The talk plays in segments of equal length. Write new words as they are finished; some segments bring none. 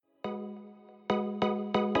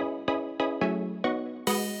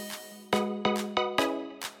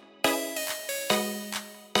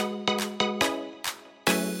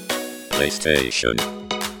PlayStation.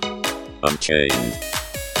 Unchained.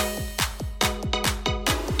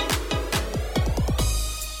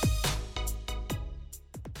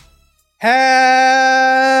 Hello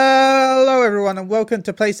everyone and welcome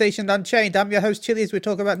to PlayStation Unchained. I'm your host Chili as we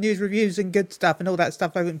talk about news, reviews and good stuff and all that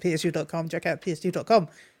stuff over at psu.com. Check out psu.com.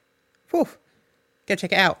 Whew. Go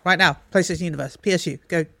check it out right now. PlayStation Universe. PSU.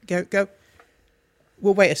 Go.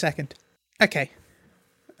 We'll wait a second. Okay.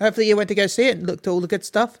 Hopefully you went to go see it and looked at all the good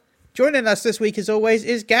stuff. Joining us this week as always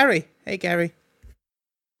is Gary. Hey Gary.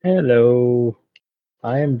 Hello.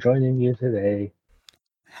 I am joining you today.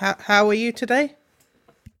 How are you today?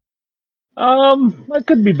 I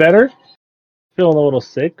could be better. Feeling a little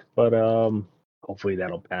sick, but hopefully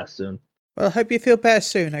that'll pass soon. Well, I hope you feel better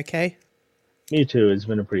soon, okay? Me too. It's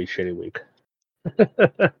been a pretty shitty week.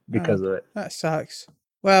 because of it. That sucks.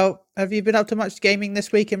 Well, have you been up to much gaming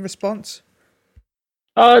this week in response?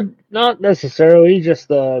 Not necessarily. Just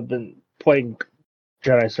been playing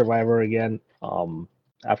Jedi Survivor again.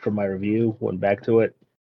 After my review, went back to it,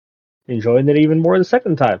 enjoying it even more the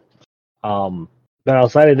second time. But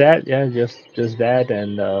outside of that, yeah, just that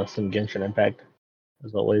and some Genshin Impact,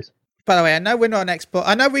 as always. By the way, I know we're not on Xbox.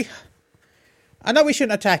 I know we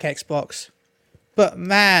shouldn't attack Xbox, but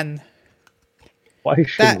man, Why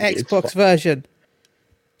shouldn't that Xbox version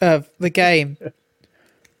of the game,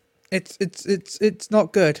 it's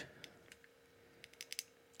not good.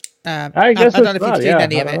 I guess I don't know if you've seen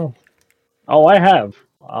any of it. Oh, I have.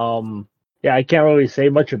 Yeah, I can't really say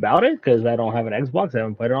much about it because I don't have an Xbox. I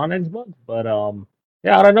haven't played it on Xbox, but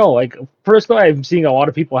yeah, I don't know. Like, personally, I'm seeing a lot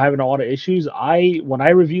of people having a lot of issues. When I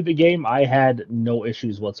reviewed the game, I had no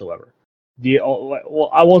issues whatsoever. Well,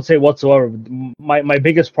 I won't say whatsoever. My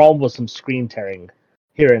biggest problem was some screen tearing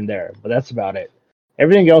here and there, but that's about it.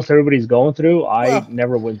 Everything else everybody's going through, I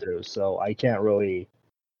never went through, so I can't really.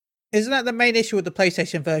 Isn't that the main issue with the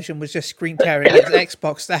PlayStation version? Was just screen tearing? It's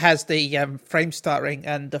Xbox that has the frame stuttering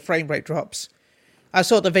and the frame rate drops. I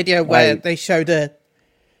saw the video where they showed it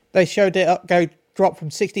drop from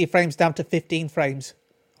 60 frames down to 15 frames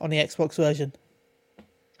on the Xbox version.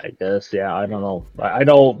 I guess, yeah, I don't know. I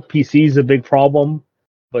know PC is a big problem,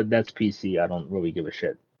 but that's PC. I don't really give a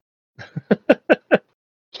shit.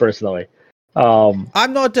 Personally. I'm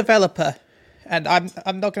not a developer, and I'm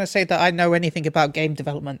not going to say that I know anything about game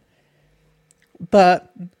development.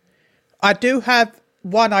 But I do have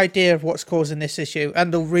one idea of what's causing this issue,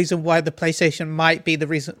 and the reason why the PlayStation version might be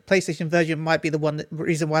the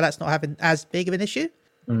reason why that's not having as big of an issue.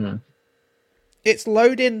 Mm-hmm. It's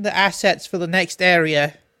loading the assets for the next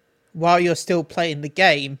area while you're still playing the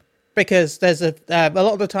game, because there's a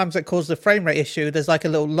lot of the times that cause the frame rate issue. There's like a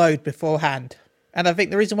little load beforehand, and I think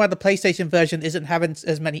the reason why the PlayStation version isn't having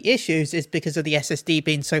as many issues is because of the SSD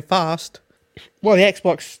being so fast. Well, the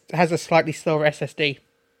Xbox has a slightly slower SSD.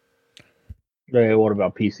 Yeah, what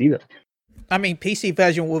about PC then? I mean, PC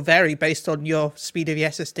version will vary based on your speed of your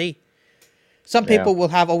SSD. Some people will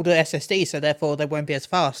have older SSD, so therefore they won't be as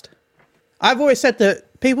fast. I've always said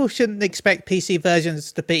that people shouldn't expect PC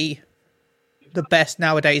versions to be the best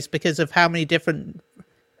nowadays because of how many different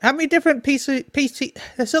PC.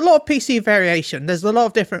 There's a lot of PC variation. There's a lot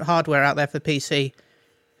of different hardware out there for PC,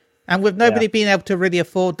 and with nobody being able to really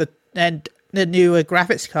afford the newer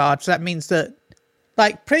graphics cards, that means that,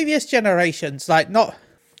 like, previous generations, like not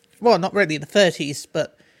really the 30s,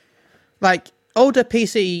 but like older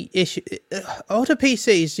PCs,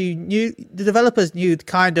 the developers knew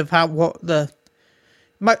kind of a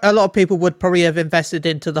lot of people would probably have invested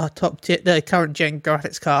into the current gen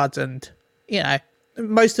graphics cards, and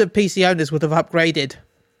most of the PC owners would have upgraded.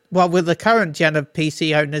 While with the current gen of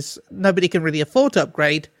PC owners, nobody can really afford to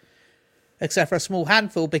upgrade, except for a small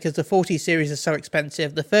handful, because the 40 series is so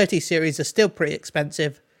expensive. The 30 series are still pretty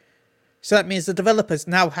expensive. So that means the developers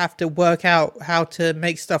now have to work out how to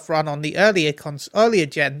make stuff run on the earlier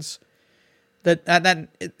gens. And then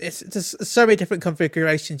it's just so many different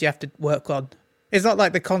configurations you have to work on. It's not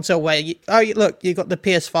like the console where you got the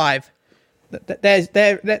PS5.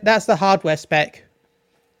 That's the hardware spec.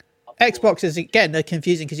 Xbox is, again, they're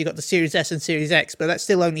confusing because you've got the Series S and Series X, but that's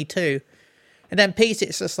still only 2. And then PC,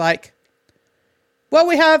 it's just like, well,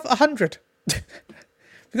 we have 100. We've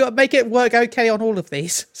got to make it work okay on all of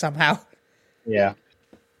these somehow. Yeah.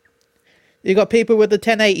 You got people with the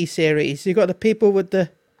 1080 series. You got the people with the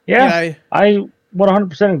I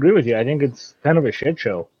 100% agree with you. I think it's kind of a shit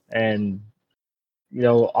show, and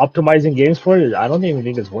optimizing games for it, I don't even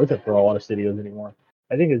think it's worth it for a lot of studios anymore.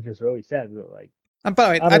 I think it's just really sad. Like, and by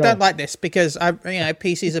the way, I don't like this because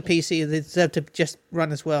PC's a PC. They deserve to just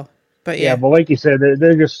run as well. But but like you said,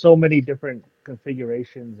 there are just so many different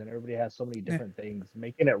configurations, and everybody has so many different things.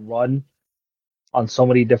 Making it run on so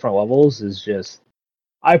many different levels is just.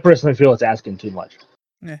 I personally feel it's asking too much.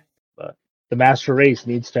 Yeah. But the master race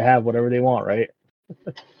needs to have whatever they want, right?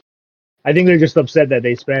 I think they're just upset that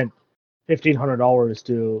they spent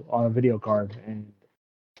 $1,500 on a video card and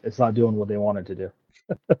it's not doing what they wanted to do.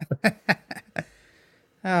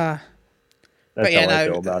 Ah, That's how I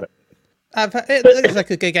feel about it. it looks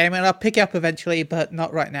like a good game, and I'll pick it up eventually, but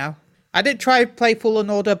not right now. I did try play Fallen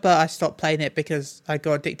Order, but I stopped playing it because I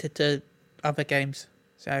got addicted to other games.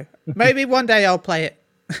 So maybe one day I'll play it.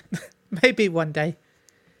 Maybe one day.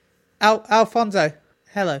 Alfonso,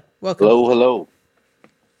 hello, welcome. Hello.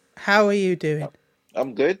 How are you doing?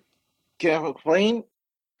 I'm good. Can't complain.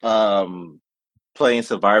 Playing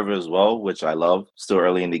Survivor as well, which I love. Still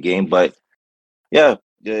early in the game, but yeah,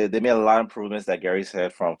 they made a lot of improvements that Gary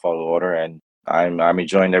said from Fallen Order, and I'm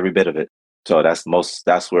enjoying every bit of it. So that's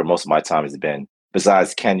where most of my time has been.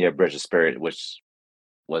 Besides Kenya Bridge of Spirit, which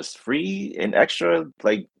was free and extra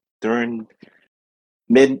like during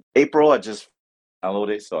mid-April. I just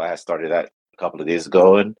downloaded it, so I had started that a couple of days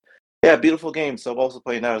ago, and yeah, beautiful game. So I'm also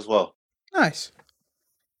playing that as well. Nice.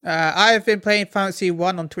 I've been playing Fantasy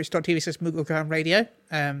 1 on twitch.tv/MoogleGround Radio.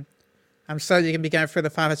 I'm slowly going to be going through the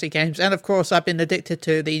fantasy games. And of course, I've been addicted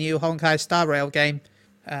to the new Honkai Star Rail game.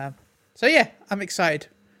 So yeah, I'm excited.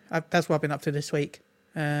 That's what I've been up to this week.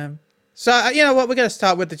 So you know what? We're going to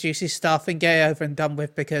start with the juicy stuff and get it over and done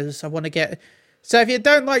with because I want to get... So if you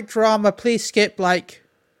don't like drama, please skip like,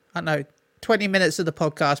 I don't know, 20 minutes of the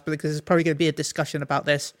podcast because there's probably going to be a discussion about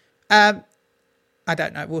this. I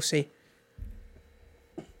don't know. We'll see.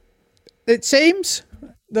 It seems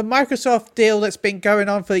the Microsoft deal that's been going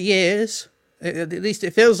on for years, at least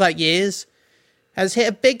it feels like years, has hit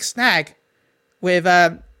a big snag with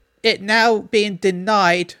it now being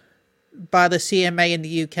denied by the CMA in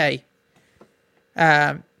the UK.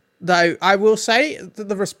 Though I will say that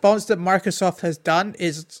the response that Microsoft has done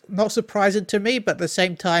is not surprising to me, but at the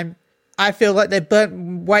same time, I feel like they've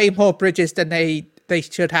burnt way more bridges than they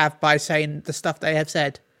should have by saying the stuff they have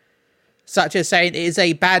said. Such as saying it is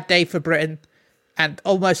a bad day for Britain and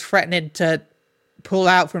almost threatening to pull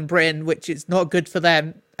out from Britain, which is not good for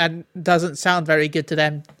them and doesn't sound very good to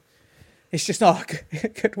them. It's just not a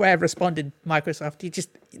good way of responding, Microsoft. You just,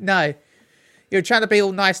 no. You're trying to be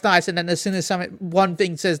all nice, and then as soon as one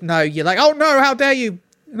thing says no, you're like, oh no, how dare you?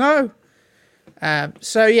 No.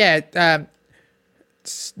 So yeah, the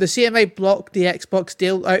CMA blocked the Xbox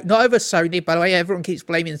deal, not over Sony, by the way. Everyone keeps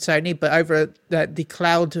blaming Sony, but over the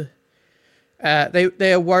cloud.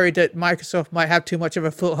 They are worried that Microsoft might have too much of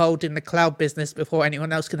a foothold in the cloud business before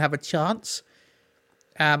anyone else can have a chance.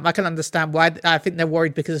 I can understand why. I think they're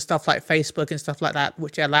worried because of stuff like Facebook and stuff like that,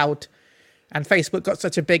 which allowed, and Facebook got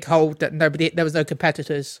such a big hold that there was no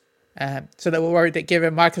competitors. So they were worried that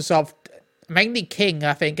giving Microsoft, mainly King,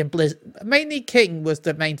 I think, and mainly King was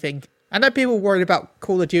the main thing. I know people were worried about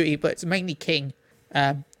Call of Duty, but it's mainly King.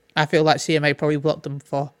 I feel like CMA probably blocked them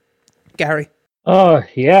for. Gary.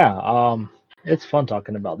 Yeah. It's fun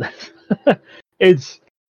talking about this.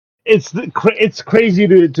 It's crazy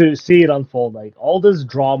to see it unfold. Like all this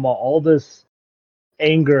drama, all this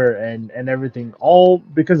anger and everything, all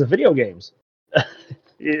because of video games.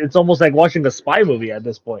 It's almost like watching a spy movie at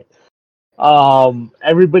this point.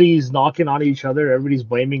 Everybody's knocking on each other, everybody's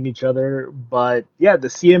blaming each other, but yeah, the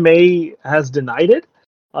CMA has denied it.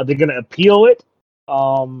 They're gonna appeal it,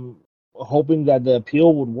 hoping that the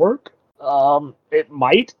appeal would work. It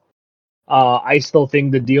might. I still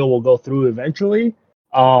think the deal will go through eventually.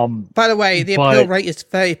 By the way, the appeal rate is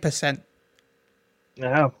 30%.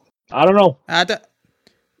 Yeah, I don't know.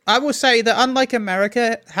 I will say that unlike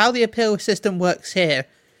America, how the appeal system works here,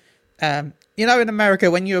 you know, in America,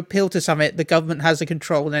 when you appeal to something, the government has the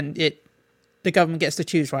control and the government gets to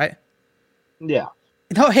choose, right? Yeah.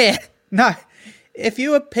 Not here. No. If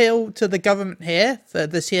you appeal to the government here for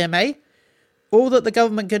the CMA, all that the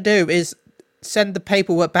government can do is send the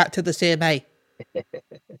paperwork back to the CMA.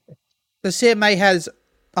 The CMA has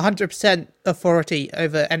 100% authority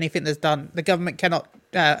over anything that's done. The government cannot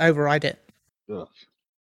override it.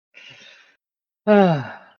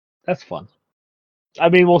 That's fun. I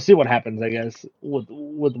mean, we'll see what happens, I guess, with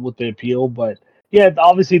the appeal. But yeah,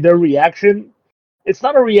 obviously their reaction, it's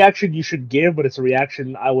not a reaction you should give, but it's a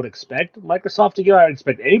reaction I would expect Microsoft to give. I would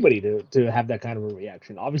expect anybody to have that kind of a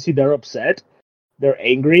reaction. Obviously, they're upset. They're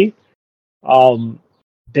angry.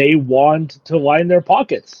 They want to line their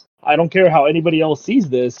pockets. I don't care how anybody else sees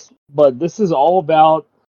this, but this is all about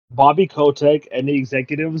Bobby Kotick and the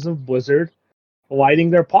executives of Blizzard lining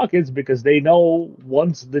their pockets because they know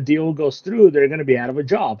once the deal goes through, they're going to be out of a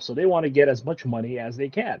job. So they want to get as much money as they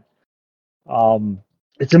can.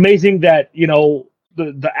 It's amazing that,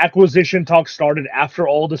 the acquisition talk started after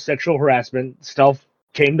all the sexual harassment stuff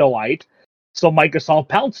came to light, so Microsoft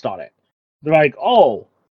pounced on it. They're like, oh,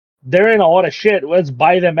 they're in a lot of shit. Let's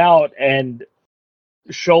buy them out and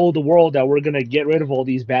show the world that we're gonna get rid of all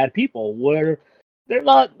these bad people. Where they're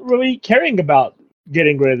not really caring about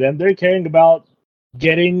getting rid of them. They're caring about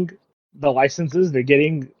getting the licenses. They're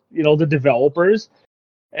getting the developers,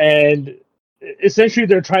 and essentially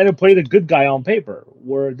they're trying to play the good guy on paper,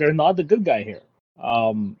 where they're not the good guy here.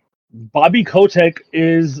 Bobby Kotick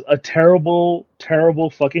is a terrible, terrible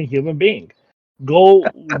fucking human being. Go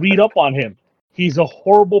read up on him. He's a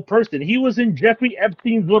horrible person. He was in Jeffrey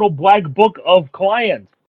Epstein's little black book of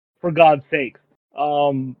clients, for God's sake.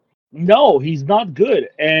 No, he's not good.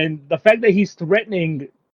 And the fact that he's threatening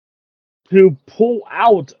to pull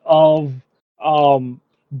out of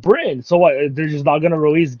Britain. So what, they're just not going to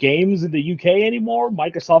release games in the UK anymore?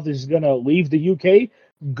 Microsoft is going to leave the UK?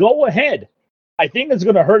 Go ahead. I think it's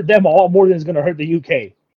going to hurt them a lot more than it's going to hurt the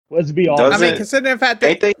UK. Let's be honest. I mean, considering the fact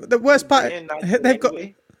that the worst part, they've got...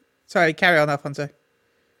 Sorry, carry on, Alfonso.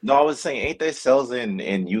 No, I was saying, ain't their sales in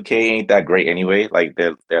UK ain't that great anyway? Like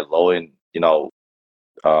they're low in,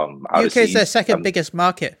 UK is their second biggest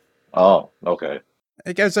market. Oh, okay.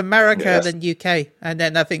 It goes America, then UK, and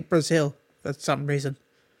then I think Brazil for some reason.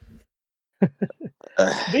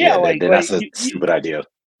 That's a stupid idea.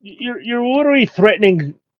 You're literally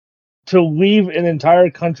threatening to leave an entire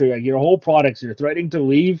country, like your whole products. You're threatening to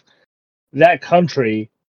leave that country,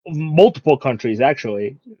 multiple countries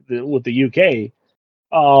actually, with the UK,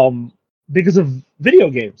 because of video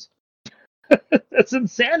games. That's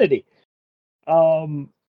insanity. No,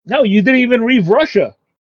 you didn't even leave Russia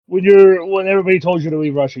when everybody told you to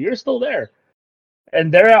leave Russia. You're still there,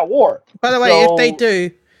 and they're at war. By the way, if they do,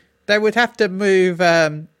 they would have to move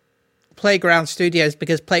Playground Studios,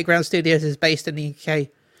 because Playground Studios is based in the UK,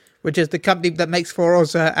 which is the company that makes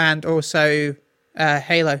Forza and also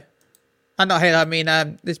Halo. Not Halo, I mean,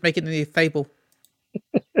 it's making the new Fable.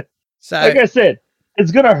 So, like I said,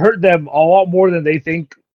 it's going to hurt them a lot more than they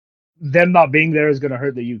think them not being there is going to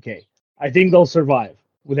hurt the UK. I think they'll survive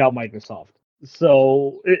without Microsoft.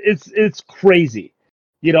 So it's crazy.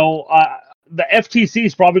 The FTC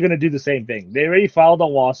is probably going to do the same thing. They already filed a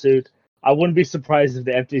lawsuit. I wouldn't be surprised if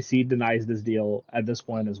the FTC denies this deal at this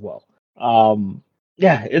point as well.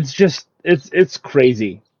 Yeah, it's just it's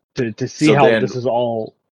crazy to see how this is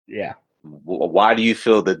all. Yeah. Why do you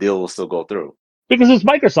feel the deal will still go through? Because it's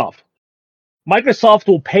Microsoft. Microsoft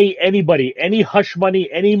will pay anybody, any hush money,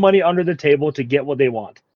 any money under the table to get what they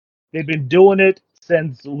want. They've been doing it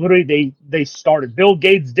since literally they started. Bill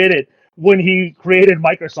Gates did it when he created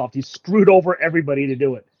Microsoft. He screwed over everybody to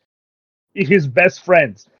do it. His best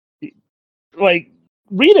friends. Like,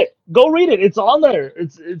 read it. Go read it. It's on there.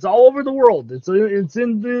 It's all over the world. It's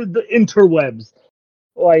in the interwebs.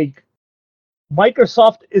 Like,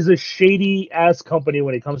 Microsoft is a shady ass company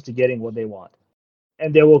when it comes to getting what they want,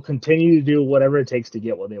 and they will continue to do whatever it takes to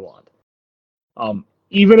get what they want.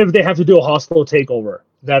 Even if they have to do a hostile takeover,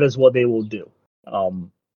 that is what they will do.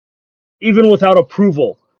 Even without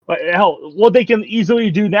approval. But hell, what they can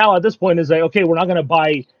easily do now at this point is like, okay, we're not going to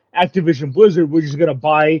buy Activision Blizzard. We're just going to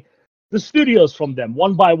buy the studios from them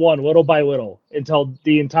one by one, little by little, until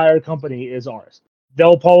the entire company is ours.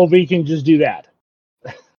 They'll probably can just do that.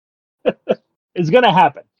 It's going to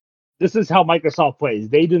happen. This is how Microsoft plays.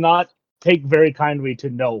 They do not take very kindly to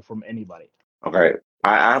no from anybody. Okay.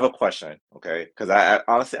 I have a question, okay? Because I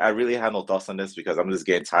honestly, I really have no thoughts on this because I'm just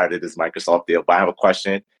getting tired of this Microsoft deal. But I have a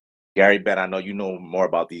question. Gary, Ben, I know you know more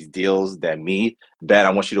about these deals than me. Ben,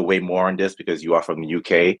 I want you to weigh more on this because you are from the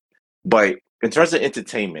UK. But in terms of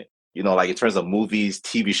entertainment, like in terms of movies,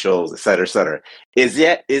 TV shows, et cetera, is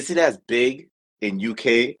it as big in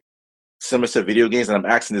UK similar to video games? And I'm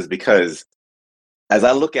asking this because as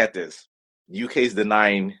I look at this, UK is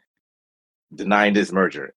denying this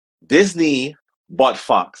merger. Disney bought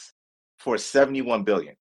Fox for $71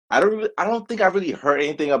 billion. I don't think I really heard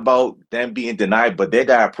anything about them being denied, but they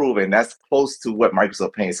got approved, and that's close to what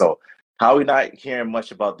Microsoft paying. So how are we not hearing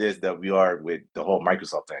much about this that we are with the whole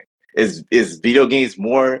Microsoft thing? Is video games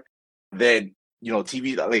more than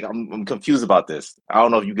TV? Like I'm confused about this. I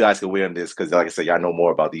don't know if you guys can weigh on this because, like I said, y'all know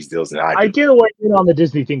more about these deals than I do. I get away on the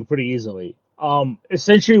Disney thing pretty easily.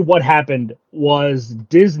 Essentially, what happened was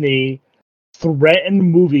Disney threatened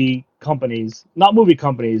movie companies, not movie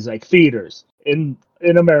companies, like theaters in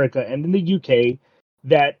America and in the UK,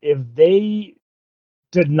 that if they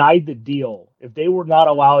denied the deal, if they were not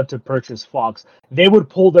allowed to purchase Fox, they would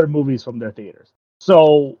pull their movies from their theaters.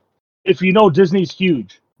 So, if Disney's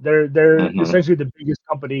huge. They're essentially the biggest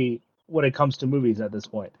company when it comes to movies at this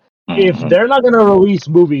point. if they're not going to release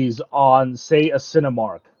movies on, say, a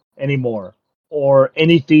Cinemark anymore or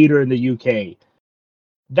any theater in the UK,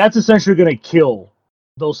 that's essentially going to kill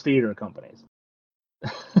those theater companies.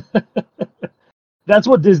 That's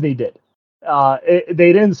what Disney did.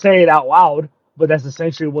 They didn't say it out loud, but that's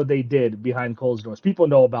essentially what they did behind closed doors. People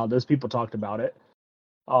know about this. People talked about it.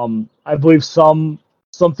 I believe some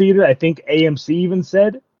theater, I think AMC even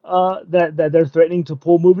said that they're threatening to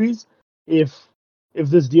pull movies if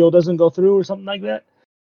this deal doesn't go through or something like that.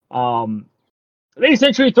 They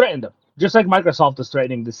essentially threatened them, just like Microsoft is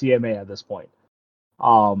threatening the CMA at this point.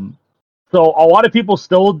 So a lot of people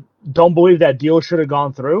still don't believe that deal should have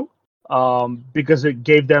gone through because it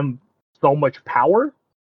gave them so much power.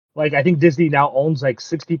 Like, I think Disney now owns like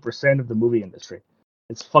 60% of the movie industry.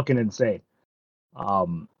 It's fucking insane.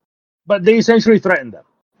 But they essentially threatened them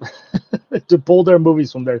to pull their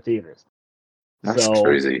movies from their theaters. That's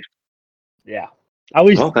crazy. Yeah. At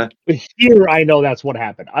least here I know that's what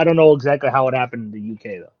happened. I don't know exactly how it happened in the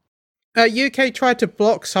UK, though. UK tried to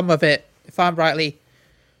block some of it, if I'm rightly.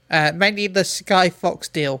 Mainly the Sky Fox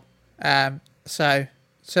deal. So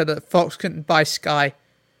that Fox couldn't buy Sky.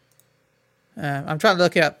 I'm trying to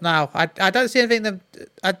look it up now. I don't see anything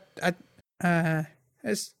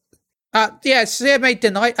CMA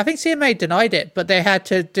denied. I think CMA denied it, but they had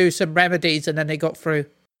to do some remedies, and then they got through.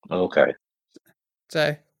 Okay.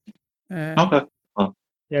 So. Okay. Huh.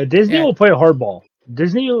 Yeah, Disney will play hardball.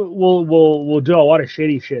 Disney will do a lot of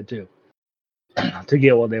shady shit too to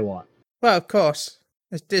get what they want. Well, of course,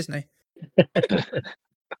 it's Disney.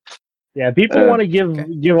 Yeah, people want to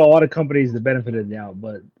give a lot of companies the benefit of the doubt,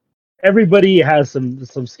 but everybody has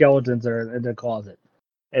some skeletons in their closet,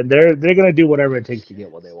 and they're gonna do whatever it takes to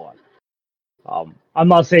get what they want. I'm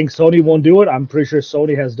not saying Sony won't do it. I'm pretty sure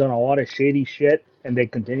Sony has done a lot of shady shit, and they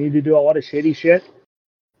continue to do a lot of shady shit.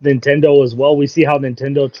 Nintendo as well. We see how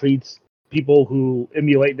Nintendo treats people who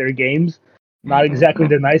emulate their games. Not exactly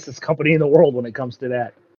the nicest company in the world when it comes to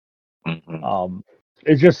that.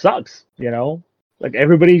 It just sucks, you know? Like,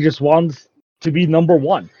 everybody just wants to be number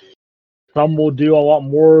one. Some will do a lot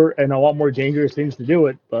more and a lot more dangerous things to do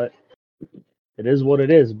it, but it is what it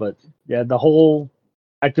is. But yeah, the whole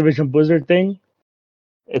Activision Blizzard thing,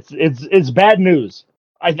 it's bad news.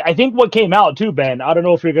 I think what came out too, Ben, I don't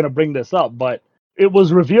know if you're gonna bring this up, but it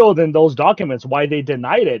was revealed in those documents why they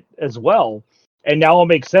denied it as well. And now it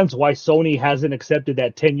makes sense why Sony hasn't accepted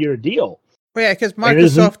that 10-year deal. Well, yeah, because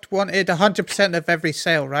Microsoft wanted 100% of every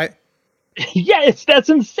sale, right? Yeah, that's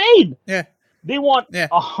insane. Yeah. They want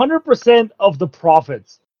 100% of the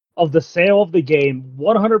profits of the sale of the game,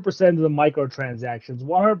 100% of the microtransactions,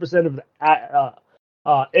 100% of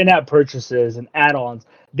the in-app purchases and add-ons.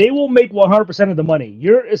 They will make 100% of the money.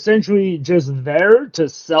 You're essentially just there to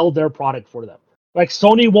sell their product for them. Like,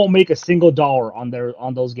 Sony won't make a single dollar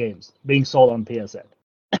on those games being sold on PSN.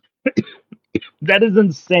 That is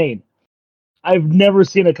insane. I've never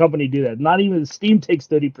seen a company do that. Not even Steam takes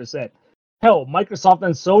 30%. Hell, Microsoft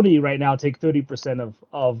and Sony right now take 30%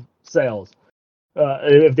 of sales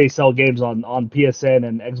if they sell games on PSN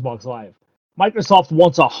and Xbox Live. Microsoft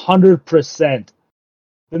wants 100%.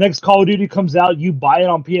 The next Call of Duty comes out, you buy it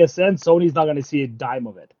on PSN, Sony's not going to see a dime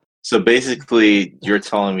of it. So basically, you're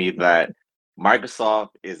telling me that Microsoft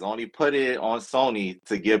is only put it on Sony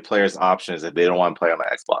to give players options if they don't want to play on the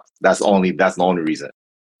Xbox. That's the only reason.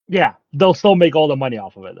 Yeah, they'll still make all the money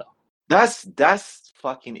off of it, though. That's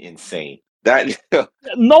fucking insane. That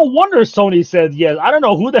no wonder Sony said yes. I don't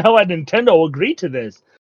know who the hell at Nintendo agreed to this,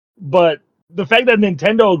 but the fact that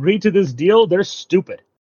Nintendo agreed to this deal, they're stupid.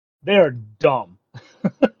 They are dumb.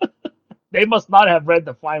 They must not have read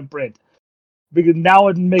the fine print, because now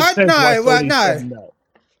it makes sense why Sony said no.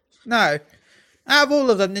 No. Out of all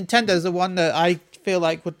of them, Nintendo's the one that I feel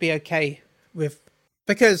like would be okay with,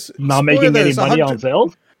 because not making any money on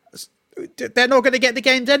sales. They're not going to get the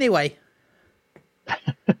games anyway.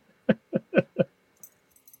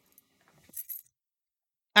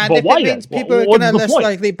 And but if why it means then? people are going to less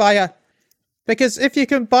likely buy because if you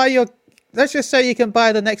can buy let's just say you can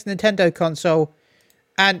buy the next Nintendo console,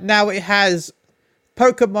 and now it has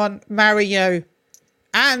Pokemon, Mario,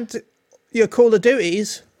 and your Call of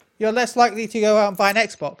Duties, you're less likely to go out and buy an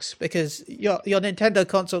Xbox, because your Nintendo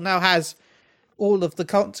console now has all of the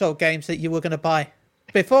console games that you were going to buy.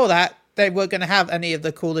 Before that, they weren't going to have any of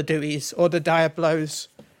the Call of Duties or the Diablos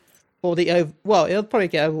or it'll probably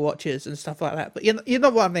get Overwatches and stuff like that. But you know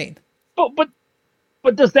what I mean.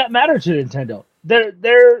 But does that matter to Nintendo?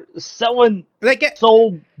 They're selling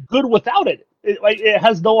so good without it. It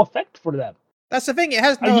has no effect for them. That's the thing. It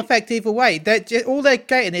has no effect either way. All they're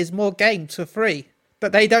getting is more games for free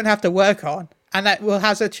that they don't have to work on, and that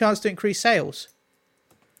has a chance to increase sales.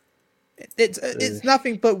 It's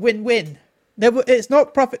nothing but win-win. It's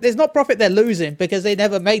not profit. There's not profit they're losing because they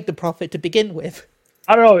never made the profit to begin with.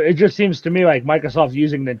 I don't know. It just seems to me like Microsoft's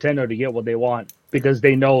using Nintendo to get what they want because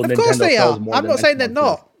they know Of course Nintendo they sells are. more I'm than not saying Xbox they're does.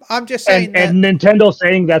 not. I'm just saying And Nintendo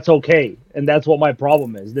saying that's okay, and that's what my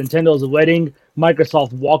problem is. Nintendo's letting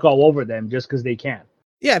Microsoft walk all over them just because they can.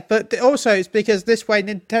 Yeah, but also it's because this way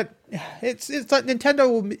Nintendo. It's like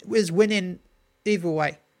Nintendo is winning either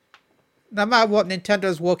way. No matter what,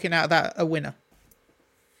 Nintendo's walking out of that a winner.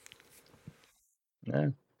 Yeah,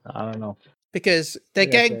 I don't know. Because they're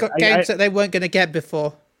Like I getting said, games that they weren't going to get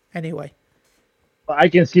before anyway. I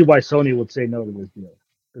can see why Sony would say no to this deal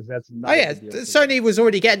because that's not Oh a yeah, good deal. Sony was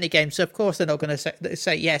already getting the game, so of course they're not going to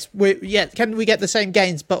say yes. Can we get the same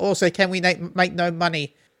games, but also can we make no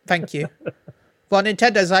money? Thank you. Well,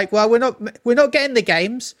 Nintendo's like, well, we're not getting the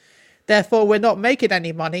games, therefore we're not making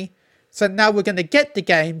any money. So now we're going to get the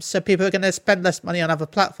games, so people are going to spend less money on other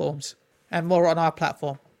platforms and more on our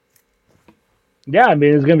platform. Yeah, I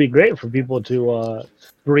mean it's gonna be great for people to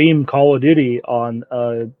stream Call of Duty on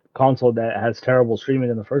a console that has terrible streaming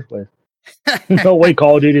in the first place. No way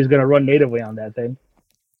Call of Duty is gonna run natively on that thing.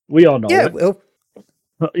 We all know Yeah, it. well,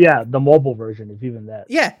 Yeah, the mobile version, if even that.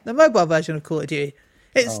 yeah, the mobile version of Call of Duty.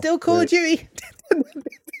 It's still Call of Duty.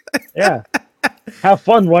 Yeah. Have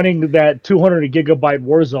fun running that 200 gigabyte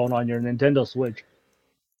Warzone on your Nintendo Switch.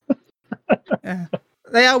 Yeah.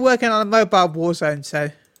 They are working on a mobile Warzone, so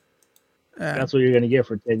That's what you're gonna get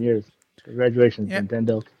for 10 years. Congratulations, Yep.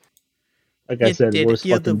 Nintendo. Like I said, worst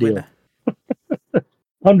You're the fucking deal. winner.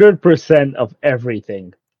 100% of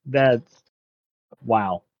everything. That's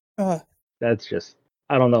wow. That's just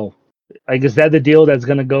I don't know. Like is that the deal that's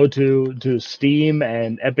gonna go to Steam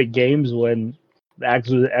and Epic Games when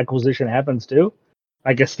the acquisition happens too?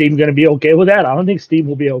 Like is Steam gonna be okay with that? I don't think Steam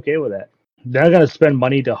will be okay with that. They're not gonna spend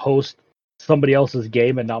money to host somebody else's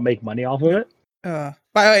game and not make money off of it.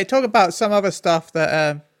 By the way, talk about some other stuff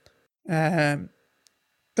that a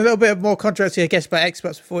little bit of more controversy, I guess, about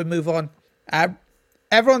Xbox before we move on.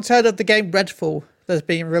 Everyone's heard of the game Redfall that's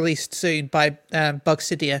being released soon by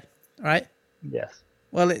Bugsidia, right? Yes.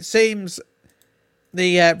 Well, it seems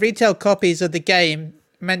the retail copies of the game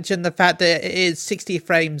mention the fact that it is 60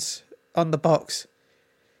 frames on the box,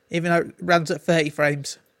 even though it runs at 30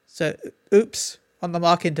 frames. So, oops, on the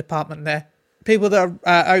marketing department there. People that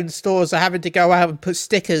own stores are having to go out and put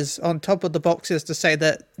stickers on top of the boxes to say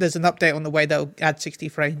that there's an update on the way they'll add 60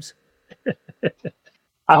 frames.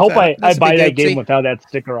 I hope I buy that oopsie. game without that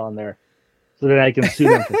sticker on there so that I can sue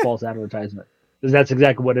them for false advertisement. Because that's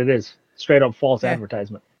exactly what it is. Straight up false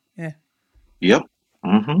advertisement. Yeah. Yep.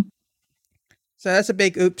 Mm-hmm. So that's a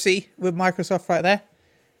big oopsie with Microsoft right there.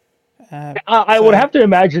 I would have to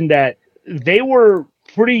imagine that they were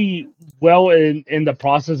pretty well in the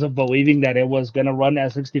process of believing that it was going to run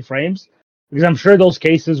at 60 frames. Because I'm sure those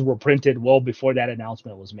cases were printed well before that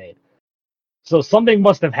announcement was made. So something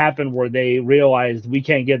must have happened where they realized we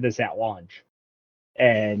can't get this at launch.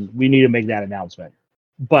 And we need to make that announcement.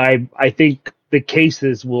 But I think the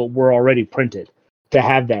cases were already printed to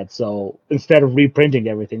have that. So instead of reprinting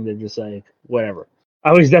everything, they're just like, whatever.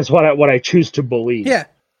 At least that's what I choose to believe. Yeah.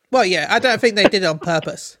 Well, yeah, I don't think they did it on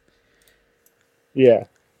purpose. Yeah.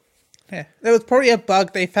 Yeah. There was probably a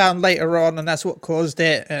bug they found later on, and that's what caused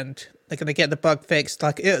it, and they're going to get the bug fixed.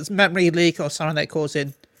 Like, it was memory leak or something that caused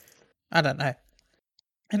it. I don't know.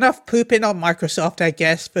 Enough pooping on Microsoft, I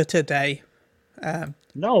guess, for today.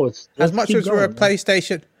 No, it's as much as we're a man.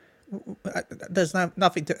 PlayStation, there's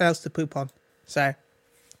nothing else to poop on. So,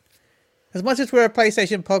 as much as we're a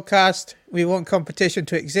PlayStation podcast, we want competition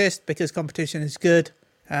to exist because competition is good.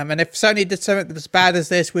 And if Sony did something as bad as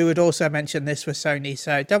this, we would also mention this for Sony.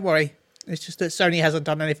 So don't worry. It's just that Sony hasn't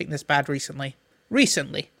done anything this bad recently.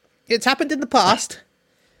 It's happened in the past,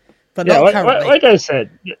 but not currently. Like I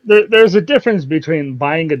said, there's a difference between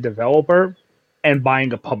buying a developer and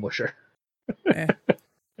buying a publisher. Yeah.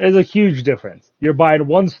 There's a huge difference. You're buying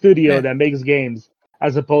one studio that makes games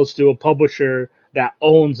as opposed to a publisher that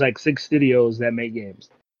owns like 6 studios that make games.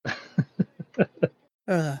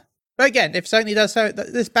 But again, if Sony does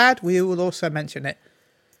something this bad, we will also mention it.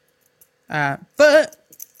 But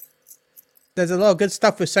there's a lot of good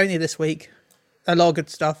stuff with Sony this week. A lot of good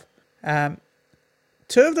stuff. 2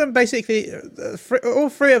 of them basically, all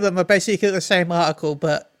 3 of them are basically the same article,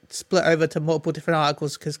 but split over to multiple different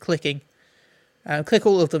articles because clicking. Click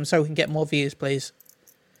all of them so we can get more views, please.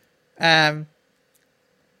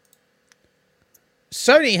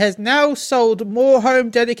 Sony has now sold more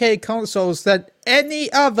home-dedicated consoles than any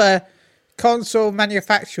other console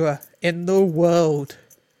manufacturer in the world.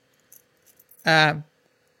 PlayStation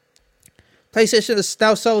has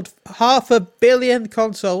now sold 500 million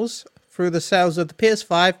consoles through the sales of the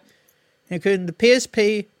PS5, including the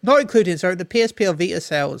PSP, not including, sorry, the PSP or Vita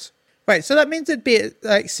sales. Right, so that means it'd be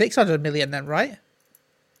like 600 million then, right?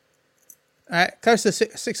 Close to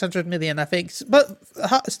 600 million, I think. But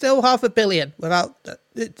still $500 million without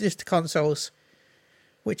just consoles,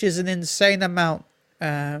 which is an insane amount.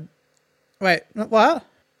 Wait, what?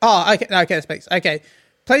 Oh, okay, that makes okay.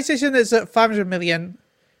 PlayStation is at 500 million.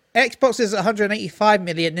 Xbox is at 185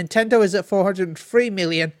 million. Nintendo is at 403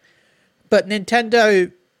 million. But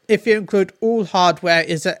Nintendo, if you include all hardware,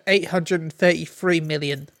 is at 833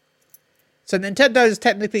 million. So Nintendo has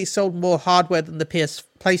technically sold more hardware than the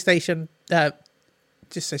PlayStation,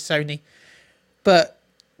 just say Sony. But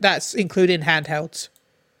that's including handhelds.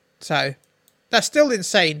 So that's still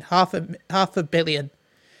insane, half a billion.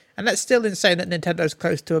 And that's still insane that Nintendo's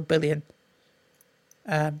close to $1 billion.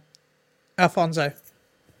 Alfonso.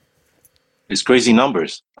 It's crazy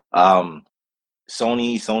numbers.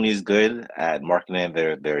 Sony is good at marketing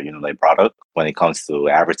their their product when it comes to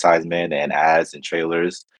advertisement and ads and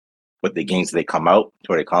trailers with the games they come out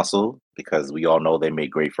for the console, because we all know they make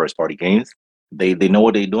great first party games. They know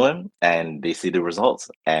what they're doing and they see the results.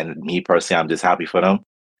 And me personally, I'm just happy for them.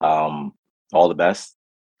 All the best.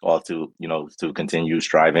 All to continue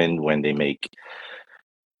striving when they make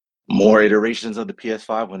more iterations of the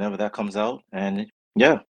PS5 whenever that comes out. And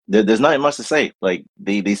yeah, there's not much to say. Like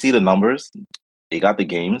they see the numbers, they got the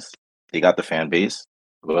games, they got the fan base.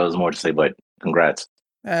 Well, there's more to say, but congrats.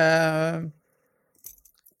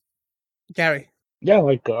 Gary. Yeah,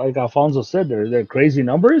 like Alfonso said, they're crazy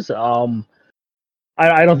numbers. I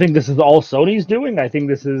don't think this is all Sony's doing. I think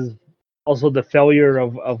this is also the failure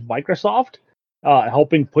of Microsoft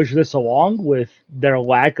helping push this along with their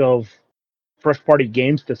lack of first-party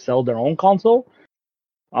games to sell their own console.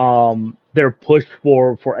 Their push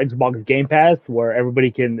for Xbox Game Pass, where everybody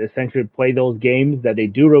can essentially play those games that they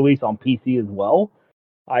do release on PC as well.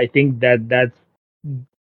 I think that's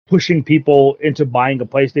pushing people into buying a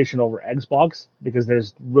PlayStation over Xbox, because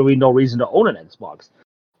there's really no reason to own an Xbox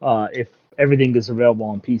if everything is available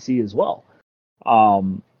on PC as well.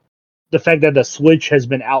 The fact that the Switch has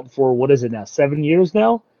been out for, what is it now, 7 years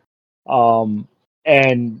now?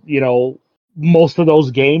 And, most of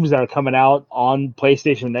those games that are coming out on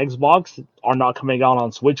PlayStation and Xbox are not coming out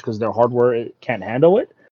on Switch because their hardware can't handle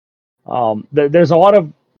it. There's a lot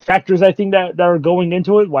of factors, I think, that are going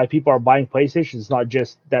into it, why people are buying PlayStation. It's not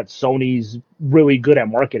just that Sony's really good at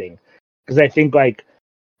marketing. Because I think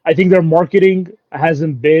their marketing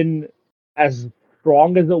hasn't been as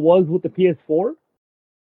strong as it was with the PS4,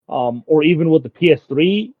 or even with the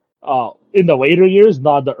PS3 in the later years,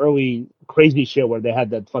 not the early crazy shit where they had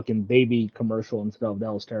that fucking baby commercial and stuff.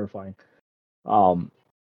 That was terrifying.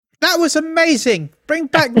 That was amazing. Bring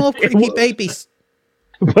back more creepy babies.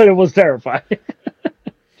 But it was terrifying.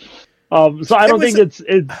 So I don't think it's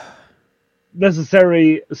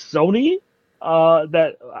necessarily Sony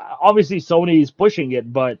that obviously Sony is pushing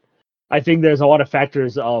it, but I think there's a lot of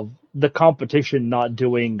factors of the competition not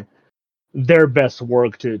doing their best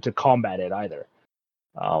work to combat it either.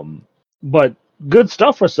 But good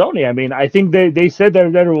stuff for Sony. I mean, I think they said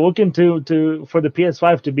they're looking to for the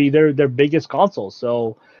PS5 to be their biggest console.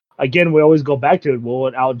 So again, we always go back to it. Will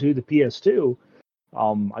it outdo the PS2?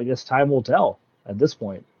 I guess time will tell at this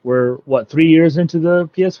point. We're 3 years into the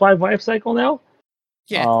PS5 life cycle now?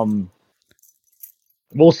 Yeah.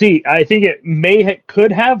 We'll see. I think it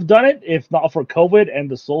could have done it if not for COVID and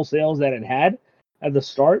the slow sales that it had at the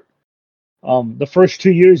start. The first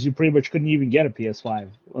 2 years, you pretty much couldn't even get a PS5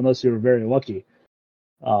 unless you were very lucky.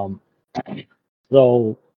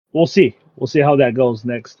 So we'll see. We'll see how that goes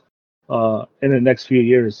next in the next few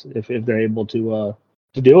years if they're able to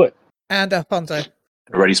do it. And Alfonso.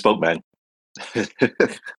 Already spoke, man.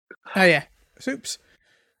 Oh yeah, oops.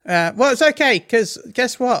 Well, it's okay, because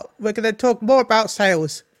guess what? We're going to talk more about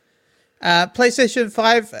sales. PlayStation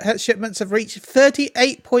 5 shipments have reached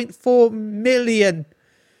 38.4 million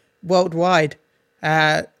worldwide.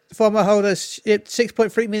 Former holders shipped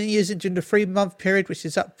 6.3 million users during the 3-month period, which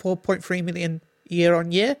is up 4.3 million year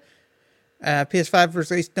on year. PS5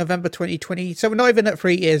 was released November 2020, so we're not even at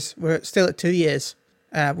 3 years. We're still at 2 years.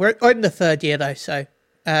 We're in the 3rd year though, so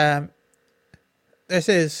this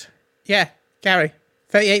is, Gary,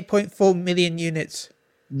 38.4 million units.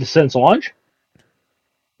 Since launch?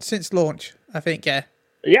 Since launch, I think, yeah.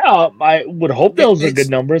 Yeah, I would hope those are good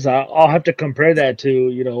numbers. I'll have to compare that to,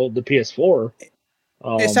 the PS4.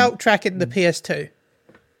 It's out-tracking the PS2.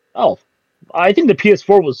 Oh, I think the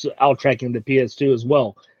PS4 was out-tracking the PS2 as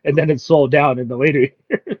well, and then it slowed down in the later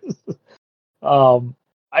years.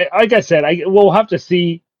 Like I said, we'll have to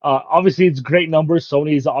see. Obviously, it's great numbers.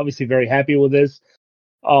 Sony's obviously very happy with this.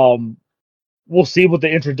 we'll see with the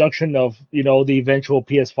introduction of the eventual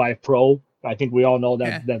PS5 Pro. I think we all know that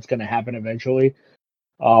Yeah. that's going to happen eventually.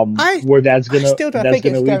 I Where that's I gonna still don't that's think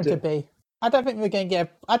gonna it's lead going to be. I don't think we're going to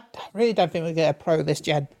get. I really don't think we're going to get a Pro this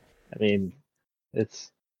gen. I mean,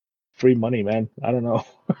 it's free money, man. I don't know.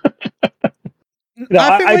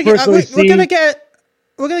 I think I personally we're going to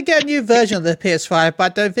see. get a new version of the PS5, but I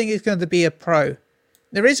don't think it's going to be a Pro.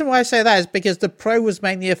 The reason why I say that is because the Pro was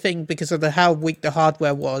mainly a thing because of how weak the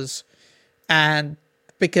hardware was, and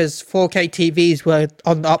because 4K TVs were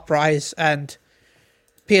on the uprise, and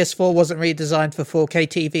PS4 wasn't really designed for 4K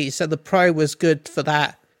TVs, so the Pro was good for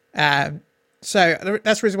that. So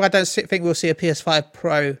that's the reason why I don't think we'll see a PS5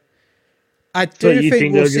 Pro. I So do you think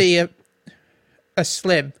think we'll they'll see just a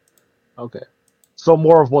Slim. okay? So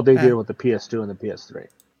more of what they Uh, did with the PS2 and the PS3.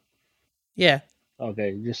 Yeah.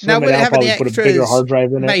 Okay, just Now, slim will it it down. have any Probably put a bigger extras? hard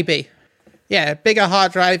drive in it. Maybe. Yeah, bigger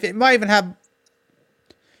hard drive. It might even have.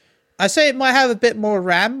 I say it might have a bit more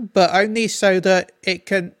RAM, but only so that it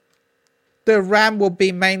can. The RAM will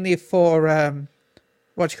be mainly for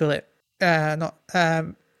what do you call it? Not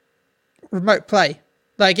remote play.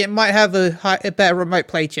 Like it might have a better remote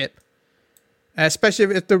play chip, especially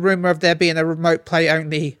with the rumor of there being a remote play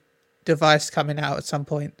only device coming out at some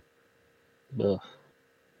point. Ugh.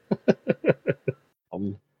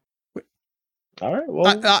 All right.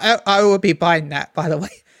 Well, I will be buying that. By the way,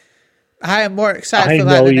 I am more excited I for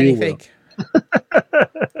that know than you anything. will.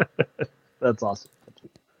 That's awesome.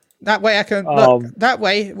 That way I can look. That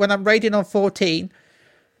way, when I'm raiding on 14,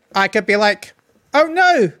 I could be like, "Oh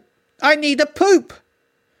no, I need a poop,"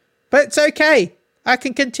 but it's okay. I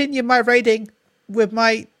can continue my raiding with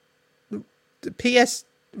my PS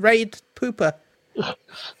raid pooper.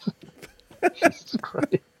 Jesus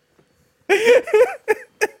Christ.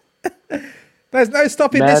 There's no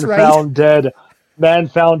stopping Man this raid. found dead. Man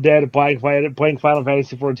found dead playing Final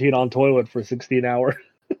Fantasy 14 on toilet for 16 hours.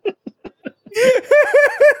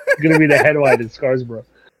 Gonna be the headline in Scarsborough.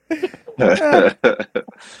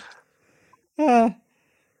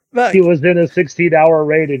 Look, He was in a 16-hour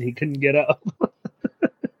raid and he couldn't get up.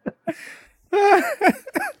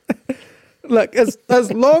 look. As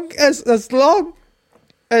long as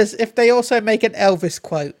if they also make an Elvis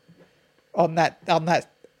quote on that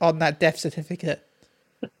death certificate,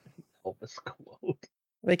 Elvis quote.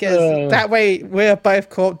 because that way we're both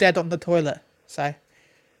caught dead on the toilet. So,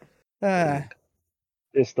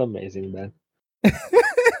 It's amazing, man.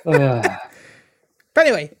 but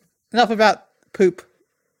anyway, enough about poop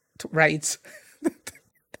raids.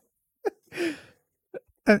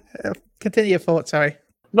 Continue your thoughts. Sorry.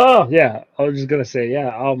 No, yeah, I was just gonna say,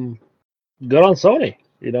 yeah, good on Sony.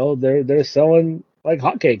 They're selling like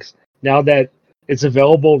hotcakes now that it's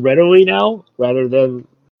available readily now, rather than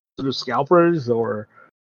through scalpers or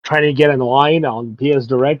trying to get in line on PS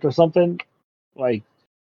Direct or something. Like,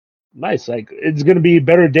 nice. Like, it's gonna be a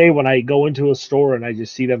better day when I go into a store and I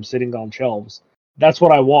just see them sitting on shelves. That's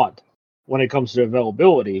what I want when it comes to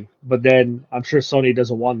availability. But then I'm sure Sony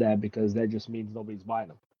doesn't want that because that just means nobody's buying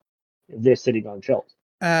them if they're sitting on shelves.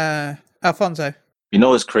 Alfonso. You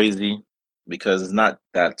know, it's crazy because it's not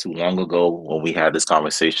that too long ago when we had this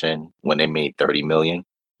conversation when they made 30 million,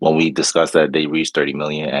 when we discussed that they reached 30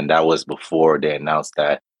 million, and that was before they announced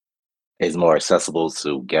that it's more accessible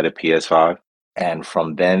to get a PS5. And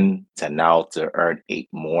from then to now to earn 8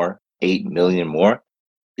 million more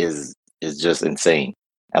is just insane.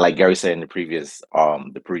 And like Gary said in the previous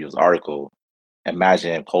article,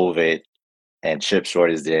 imagine if COVID and chip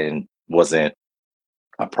shortage then wasn't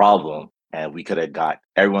a problem and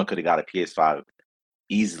everyone could have got a PS5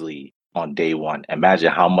 easily on day one.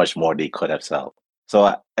 Imagine how much more they could have sold.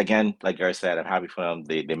 So again, like Gary said, I'm happy for them.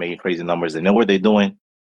 They're making crazy numbers. They know what they're doing.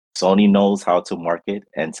 Sony knows how to market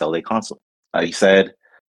and sell their console. Like you said,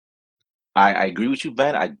 I agree with you,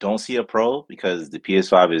 Ben. I don't see a pro because the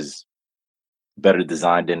PS5 is better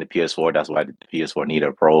designed than the PS4. That's why the PS4 need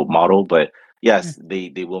a pro model. But yes,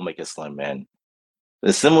 they will make it slim, man.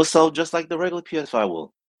 The slim will sell just like the regular PS5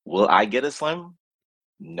 will. Will I get a slim?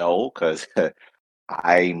 No, because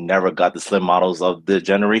I never got the slim models of the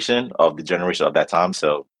generation of that time.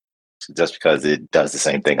 So just because it does the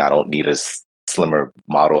same thing, I don't need a slimmer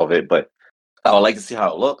model of it. But I would like to see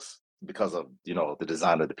how it looks because of the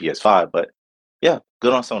design of the PS5. But yeah,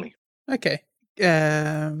 good on Sony. Okay.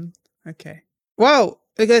 Okay. Well,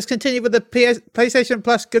 let's continue with the PlayStation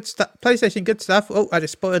Plus good stuff. PlayStation good stuff. Oh, I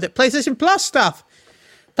just spoiled it. PlayStation Plus stuff.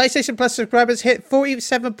 PlayStation Plus subscribers hit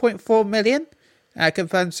 47.4 million.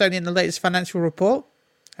 Confirmed Sony in the latest financial report.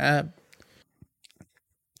 Sony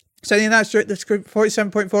announced the group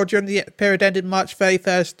 47.4 during the period ended March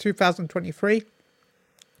 31st, 2023.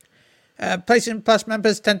 PlayStation Plus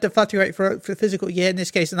members tend to fluctuate for the physical year. In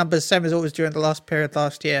this case, the number is the same as always during the last period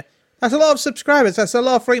last year. That's a lot of subscribers. That's a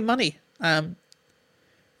lot of free money.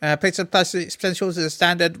 PlayStation Plus Essentials is a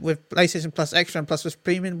standard with PlayStation Plus Extra and Plus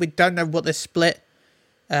Premium. We don't know what this split.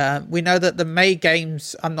 We know that the May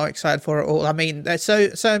games I'm not excited for at all. I mean, they're so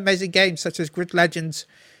amazing games such as Grid Legends,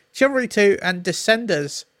 Chivalry 2, and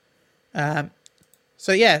Descenders.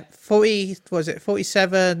 So yeah,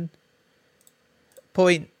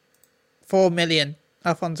 47.4 million.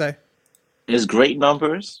 Alfonso. It's great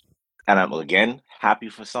numbers, and I'm again happy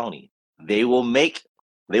for Sony. They will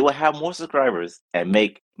have more subscribers and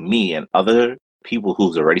make me and other people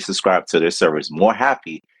who's already subscribed to their service more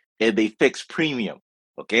happy if they fix premium.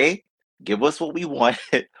 Okay? Give us what we want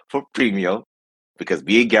for premium, because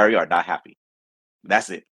me and Gary are not happy. That's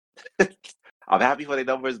it. I'm happy for the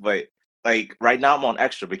numbers, but like right now I'm on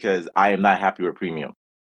extra because I am not happy with premium.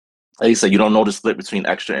 Like you said, you don't know the split between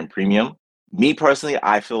extra and premium. Me personally,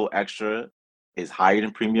 I feel extra is higher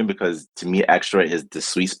than premium because to me, extra is the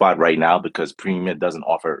sweet spot right now because premium doesn't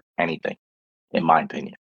offer anything, in my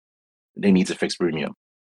opinion. They need to fix premium.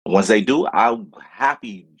 Once they do, I'll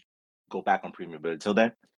happy go back on premium. But until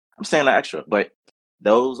then, I'm saying that extra. But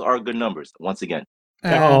those are good numbers. Once again,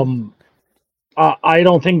 I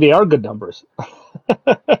don't think they are good numbers.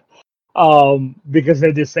 Because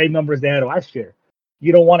they're the same numbers they had last year.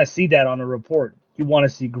 You don't want to see that on a report. You want to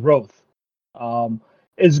see growth.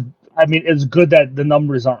 It's good that the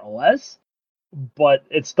numbers aren't less, but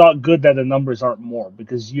it's not good that the numbers aren't more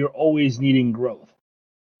because you're always needing growth.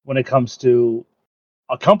 When it comes to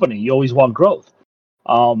a company, you always want growth.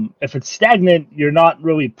 If it's stagnant, you're not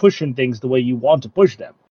really pushing things the way you want to push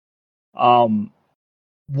them.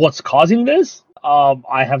 What's causing this?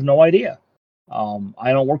 I have no idea.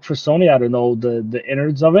 I don't work for Sony. I don't know the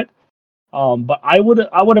innards of it. But I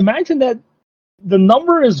would imagine that the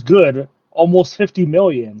number is good, almost 50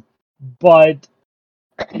 million. But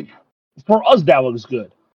for us, that looks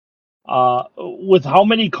good. With how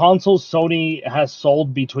many consoles Sony has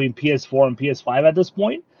sold between PS4 and PS5 at this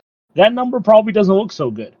point, that number probably doesn't look so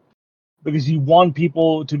good because you want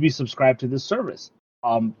people to be subscribed to this service.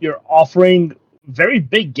 You're offering very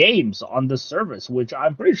big games on this service, which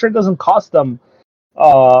I'm pretty sure doesn't cost them.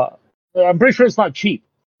 I'm pretty sure it's not cheap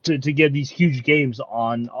to get these huge games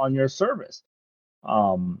on your service.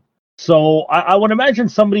 So I would imagine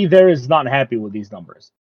somebody there is not happy with these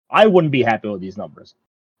numbers. I wouldn't be happy with these numbers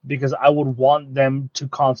because I would want them to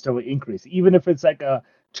constantly increase. Even if it's like a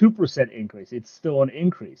 2% increase, it's still an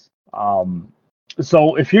increase.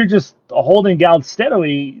 So if you're just holding down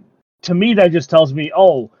steadily, to me, that just tells me,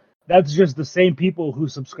 oh, that's just the same people who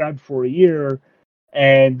subscribed for a year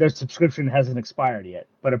and their subscription hasn't expired yet,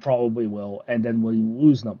 but it probably will, and then we'll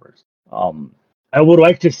lose numbers. I would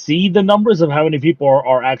like to see the numbers of how many people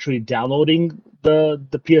are actually downloading the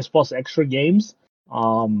PS Plus extra games.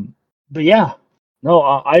 But yeah,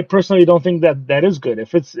 no, I personally don't think that is good.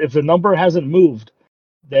 If the number hasn't moved,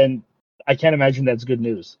 then I can't imagine that's good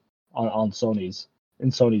news on Sony's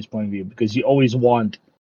point of view because you always want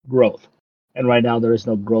growth, and right now there is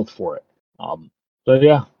no growth for it. So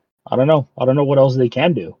yeah, I don't know what else they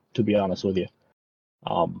can do, to be honest with you.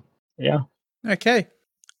 Yeah. Okay.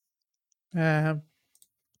 I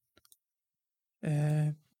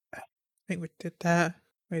think we did that.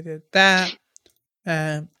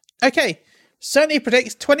 Okay. Sony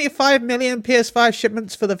predicts 25 million PS5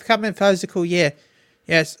 shipments for the coming physical year.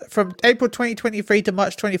 Yes, from April 2023 to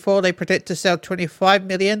March 24, they predict to sell 25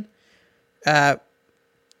 million. This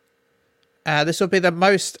will be the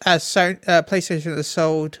most as PlayStation has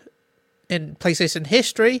sold in PlayStation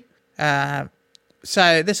history.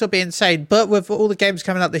 So this will be insane. But with all the games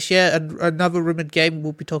coming out this year and another rumored game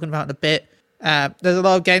we'll be talking about in a bit, there's a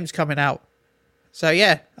lot of games coming out. So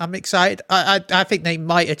yeah, I'm excited. I think they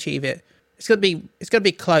might achieve it. It's gonna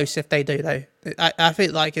be close if they do though. I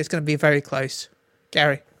feel like it's gonna be very close.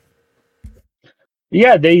 Gary.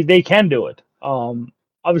 Yeah, they can do it.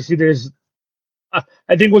 Obviously there's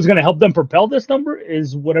I think what's going to help them propel this number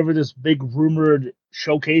is whatever this big rumored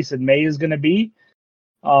showcase in May is going to be.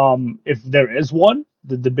 If there is one,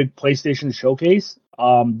 the big PlayStation showcase,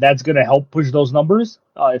 that's going to help push those numbers.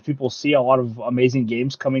 If people see a lot of amazing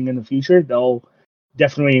games coming in the future, they'll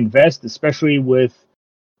definitely invest, especially with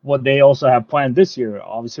what they also have planned this year.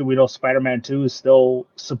 Obviously, we know Spider-Man 2 is still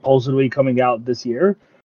supposedly coming out this year.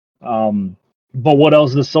 But what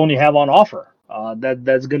else does Sony have on offer?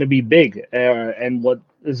 That's going to be big, and what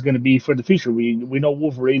is going to be for the future. We know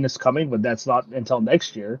Wolverine is coming, but that's not until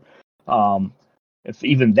next year. If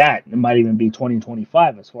even that, it might even be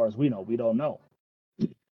 2025, as far as we know. We don't know.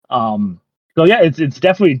 So yeah, it's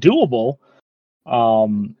definitely doable.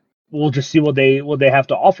 we'll just see what they have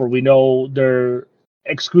to offer. We know their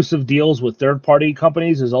exclusive deals with third party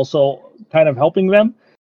companies is also kind of helping them.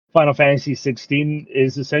 Final Fantasy 16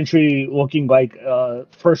 is essentially looking like a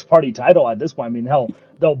first party title at this point. I mean, hell,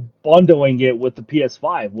 they're bundling it with the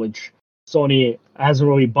PS5, which Sony hasn't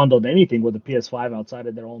really bundled anything with the PS5 outside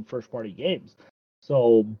of their own first party games.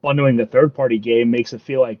 So bundling the third party game makes it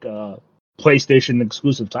feel like a PlayStation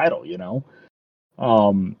exclusive title, you know?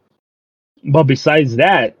 But besides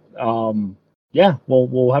that, yeah,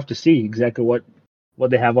 we'll have to see exactly what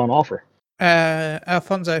they have on offer.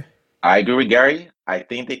 Alfonso. I agree with Gary. I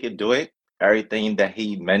think they could do it. Everything that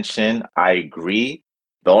he mentioned, I agree.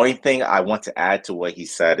 The only thing I want to add to what he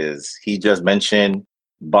said is he just mentioned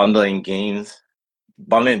bundling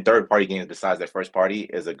third-party games besides their first party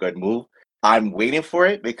is a good move. I'm waiting for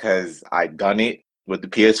it because I've done it with the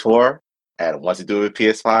PS4 and want to do it with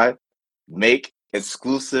PS5. Make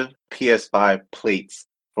exclusive PS5 plates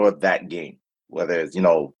for that game, whether it's,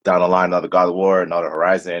 down the line, another God of War, another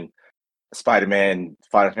Horizon, Spider-Man,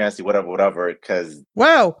 Final Fantasy, whatever, because...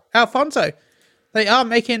 Wow, Alfonso, they are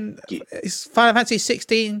making Final Fantasy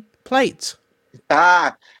 16 plates.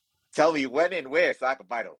 Tell me when and where so I can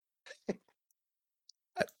buy them.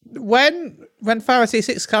 When Final Fantasy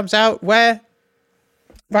 6 comes out, where?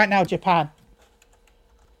 Right now, Japan.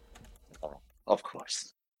 Of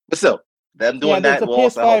course. But still, them doing that will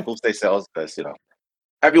also help boost their sales because,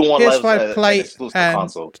 everyone PS5 loves plate an exclusive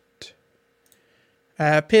console.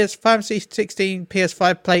 PS Fantasy 16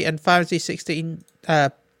 PS5 plate and Fantasy 16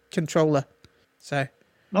 controller. So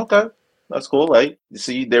okay, that's cool. Like you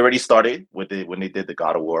see, they already started with it when they did the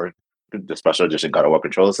God of War, the special edition God of War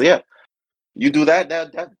controller. So yeah, you do that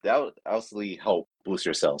would absolutely help boost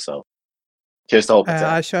your sales. So here's the hope.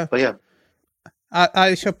 But yeah,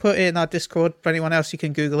 I shall put it in our Discord for anyone else. You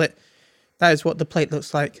can Google it. That is what the plate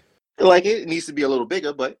looks like. Like it needs to be a little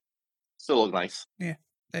bigger, but still look nice. Yeah,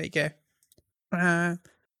 there you go.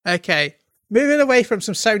 Okay, moving away from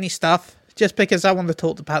some Sony stuff, just because I want to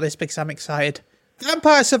talk about this because I'm excited.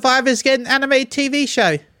 Vampire Survivors get an animated TV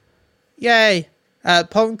show. Yay!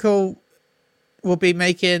 Ponkel will be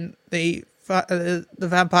making the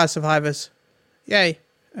Vampire Survivors. Yay!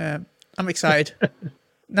 I'm excited.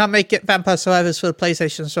 Now make it Vampire Survivors for the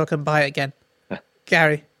PlayStation so I can buy it again.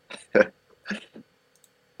 Gary.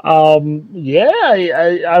 Yeah,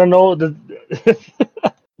 I don't know.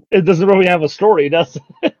 It doesn't really have a story, does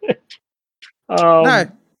it? No.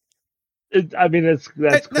 I mean, that's cool.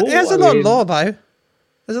 There's a lot of lore, though.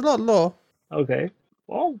 There's a lot of lore. Okay.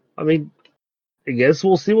 Well, I mean, I guess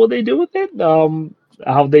we'll see what they do with it.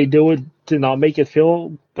 How they do it to not make it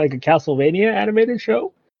feel like a Castlevania animated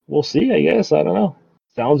show. We'll see, I guess. I don't know.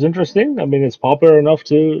 Sounds interesting. I mean, it's popular enough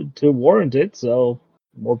to warrant it, so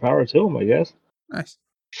more power to them, I guess. Nice.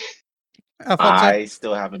 I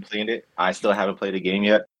still haven't played it. I still haven't played the game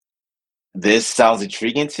yet. This sounds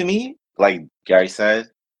intriguing to me. Like Gary said,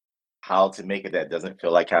 how to make it that doesn't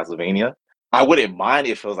feel like Castlevania. I wouldn't mind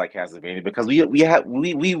if it feels like Castlevania because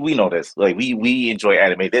we know this. Like we enjoy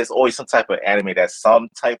anime. There's always some type of anime that's some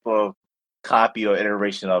type of copy or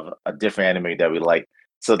iteration of a different anime that we like.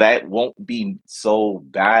 So that won't be so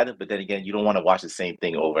bad. But then again, you don't want to watch the same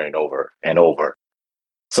thing over and over and over.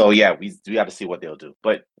 So yeah, we have to see what they'll do.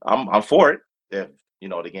 But I'm for it if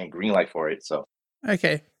they get green light for it. So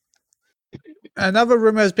okay. Another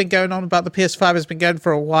rumor has been going on about the PS5 has been going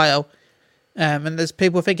for a while, and there's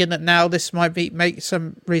people thinking that now this might make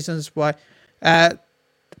some reasons why. The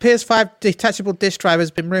PS5 detachable disc drive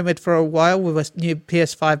has been rumored for a while with a new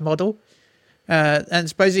PS5 model, and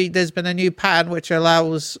supposedly there's been a new pattern which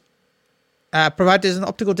allows provided there's an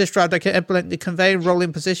optical disc drive that can implement the convey and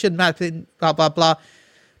rolling position mapping, blah blah blah.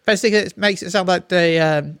 Basically, it makes it sound like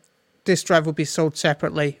the disc drive will be sold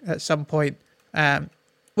separately at some point.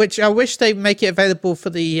 Which I wish they make it available for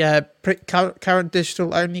the current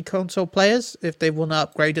digital-only console players if they want to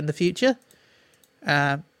upgrade in the future.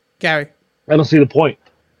 Gary? I don't see the point.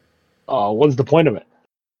 What's the point of it?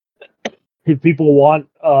 If people want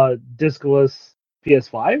a discless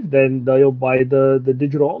PS5, then they'll buy the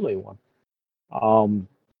digital-only one.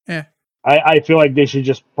 Yeah. I feel like they should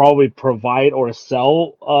just probably provide or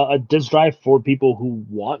sell a disc drive for people who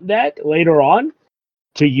want that later on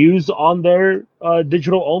to use on their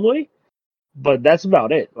digital only, but that's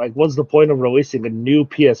about it. Like, what's the point of releasing a new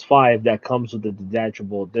PS5 that comes with a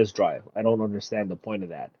detachable disc drive? I don't understand the point of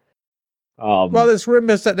that. Well, there's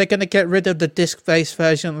rumors that they're going to get rid of the disc-based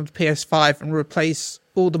version of the PS5 and replace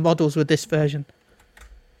all the models with this version.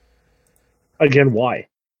 Again, why?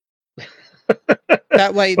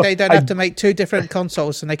 That way they don't have to make two different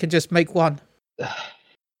consoles and they can just make one.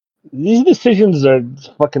 These decisions are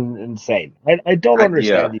fucking insane. I don't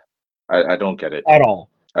understand. I don't get it. at all.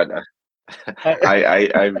 I,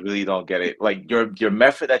 I really don't get it. Like your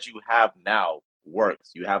method that you have now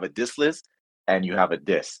works. You have a disc list and you have a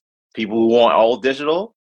disc. People who want all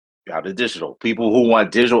digital, you have the digital. People who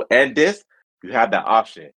want digital and disc, you have that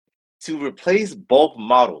option. To replace both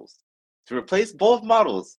models,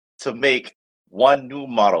 to make one new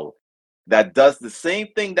model that does the same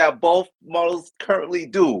thing that both models currently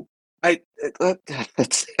do. I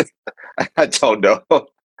I don't know.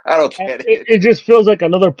 I don't get it. It just feels like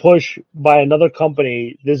another push by another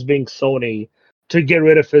company, this being Sony, to get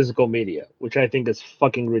rid of physical media, which I think is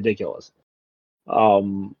fucking ridiculous.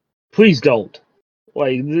 Please don't.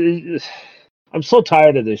 Like, I'm so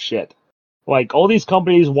tired of this shit. Like, all these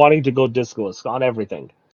companies wanting to go discless on everything.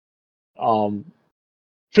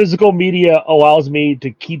 Physical media allows me to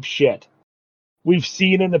keep shit. We've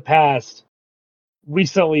seen in the past,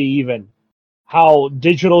 recently even, how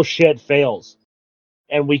digital shit fails.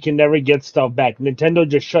 And we can never get stuff back. Nintendo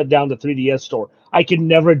just shut down the 3DS store. I can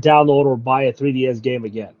never download or buy a 3DS game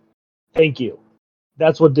again. Thank you.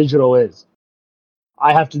 That's what digital is.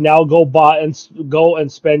 I have to now go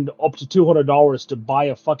and spend up to $200 to buy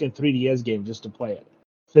a fucking 3DS game just to play it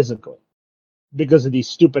physically because of these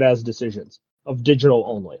stupid ass decisions of digital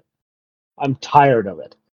only. I'm tired of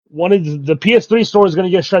it. The PS3 store is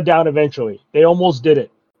going to get shut down eventually. They almost did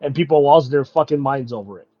it, and people lost their fucking minds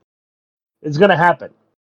over it. It's going to happen.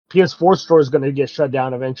 PS4 store is going to get shut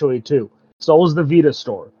down eventually too. So is the Vita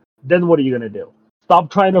store. Then what are you going to do? Stop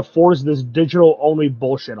trying to force this digital only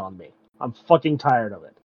bullshit on me. I'm fucking tired of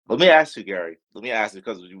it. Let me ask you, Gary.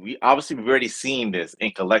 Because we've already seen this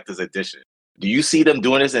in collector's edition. Do you see them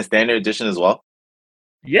doing this in standard edition as well?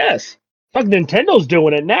 Yes. Fuck, Nintendo's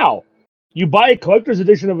doing it now. You buy a collector's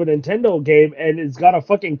edition of a Nintendo game and it's got a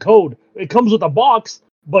fucking code. It comes with a box,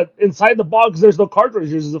 but inside the box there's no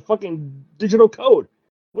cartridge. There's a fucking digital code.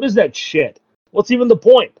 What is that shit? What's even the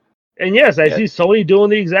point? And yes, I see Sony doing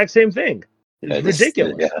the exact same thing. It's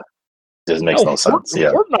ridiculous. This makes no sense.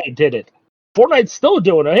 Fortnite did it. Fortnite's still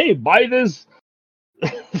doing it. Hey, buy this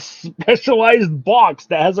specialized box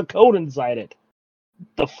that has a code inside it.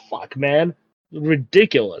 The fuck, man?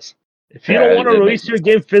 Ridiculous. If you don't want to release your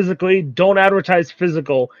game physically, don't advertise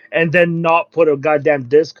physical and then not put a goddamn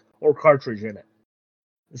disc or cartridge in it.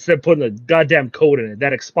 Instead of putting a goddamn code in it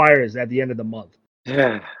that expires at the end of the month.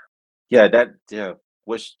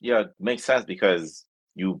 Which makes sense because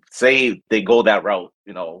you say they go that route,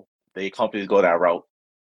 the companies go that route.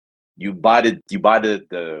 You buy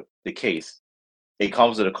the case. It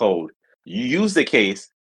comes with a code. You use the case.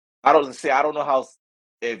 I don't know how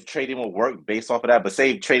if trading will work based off of that, but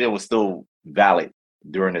say trading was still valid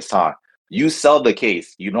during this time. You sell the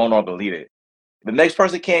case, you no longer delete it. The next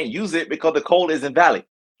person can't use it because the code isn't valid.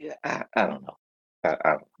 Yeah, I don't know.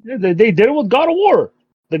 They did it with God of War.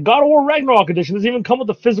 The God of War Ragnarok edition doesn't even come with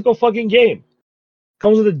a physical fucking game.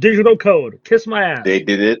 Comes with a digital code. Kiss my ass. They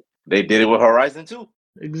did it with Horizon 2.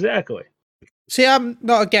 Exactly. See, I'm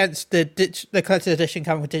not against the collector's edition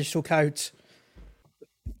coming with digital codes.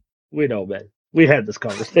 We know, man. We had this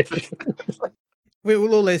conversation. We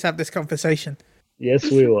will always have this conversation. Yes,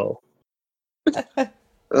 we will.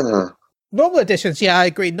 Normal editions, I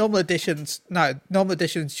agree. Normal editions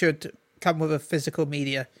should come with a physical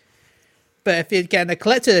media. But if you're getting a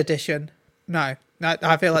collector's edition, no,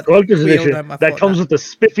 I feel like collector's edition that comes with the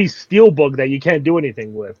spiffy steelbook that you can't do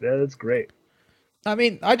anything with. Yeah, that's great. I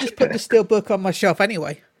mean, I just put the steelbook on my shelf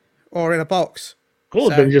anyway, or in a box.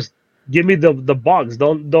 Cool. So, then just give me the box.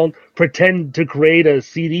 Don't pretend to create a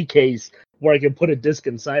CD case where I can put a disc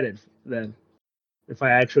inside it. Then, if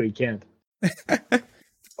I actually can.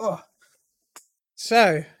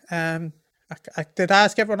 So, did I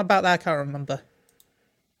ask everyone about that? I can't remember.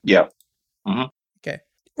 Yeah. Mm-hmm. Okay.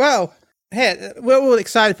 Well, here we're all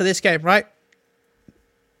excited for this game, right?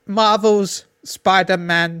 Marvel's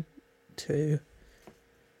Spider-Man 2.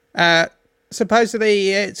 Supposedly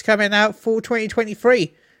it's coming out for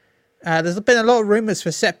 2023. There's been a lot of rumors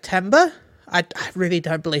for September. I really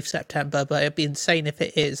don't believe September, but it'd be insane if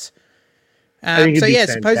it is.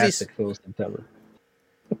 Supposedly September.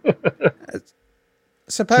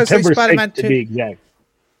 Supposedly Spider-Man 2 to be exact.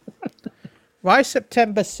 Why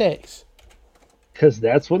September 6th? Because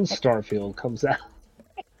that's when Starfield comes out.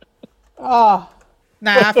 Nah,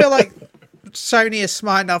 I feel like Sony is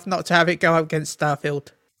smart enough not to have it go up against Starfield.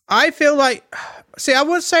 I feel like, I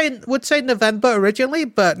would say November originally,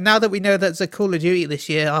 but now that we know that's a Call of Duty this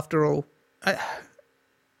year, after all,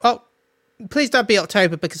 please don't be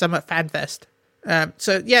October because I'm at FanFest.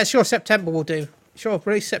 Sure, September will do. Sure,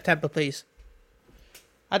 release September, please.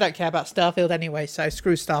 I don't care about Starfield anyway, so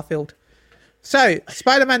screw Starfield. So,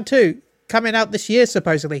 Spider-Man 2 coming out this year,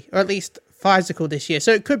 supposedly, or at least physical this year.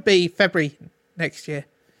 So it could be February next year.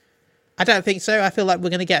 I don't think so. I feel like we're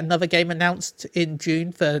going to get another game announced in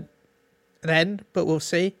June for then, but we'll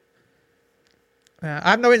see.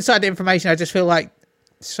 I have no inside information. I just feel like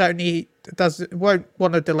Sony won't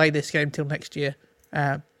want to delay this game till next year.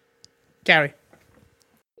 Gary.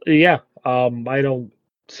 Yeah, I don't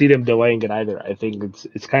see them delaying it either. I think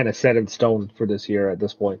it's kind of set in stone for this year at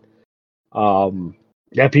this point.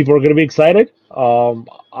 Yeah, people are going to be excited.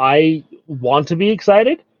 I want to be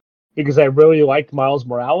excited because I really liked Miles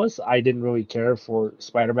Morales. I didn't really care for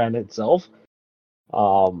Spider-Man itself,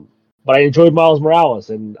 but I enjoyed Miles Morales,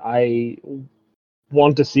 and I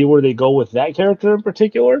want to see where they go with that character in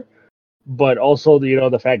particular. But also,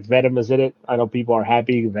 the fact Venom is in it. I know people are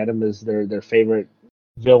happy. Venom is their favorite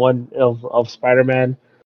villain of Spider-Man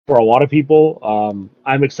for a lot of people.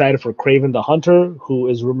 I'm excited for Kraven the Hunter, who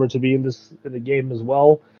is rumored to be in the game as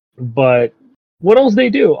well. But what else they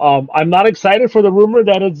do? I'm not excited for the rumor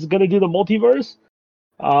that it's going to do the multiverse.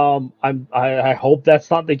 I hope that's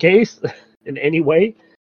not the case in any way.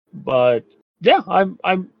 But yeah,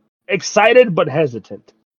 I'm excited but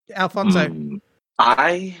hesitant. Alfonso.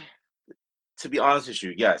 To be honest with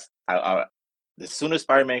you, yes. The sooner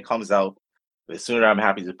Spider-Man comes out, the sooner I'm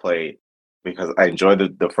happy to play it because I enjoyed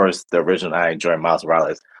the original. I enjoyed Miles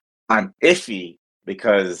Morales. I'm iffy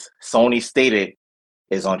because Sony stated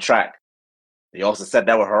is on track. They also said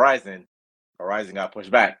that with Horizon. Horizon got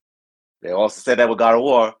pushed back. They also said that with God of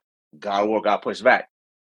War. God of War got pushed back.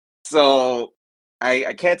 So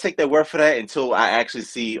I can't take their word for that until I actually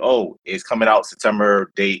see, it's coming out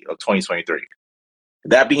September date of 2023.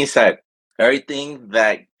 That being said, everything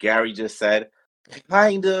that Gary just said,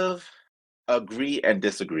 kind of agree and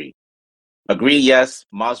disagree. Agree, yes,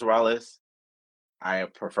 Miles Morales. I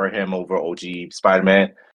prefer him over OG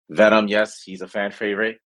Spider-Man. Venom, yes, he's a fan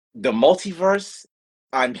favorite. The multiverse,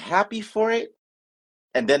 I'm happy for it.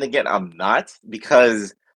 And then again, I'm not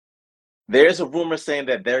because there's a rumor saying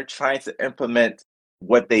that they're trying to implement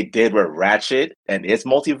what they did with Ratchet and its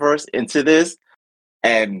multiverse into this.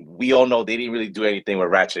 And we all know they didn't really do anything with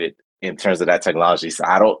Ratchet in terms of that technology. So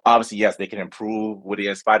obviously, yes, they can improve with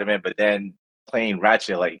the Spider-Man, but then playing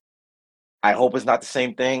Ratchet, I hope it's not the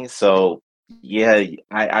same thing. So yeah,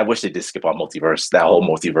 I wish they did skip on that whole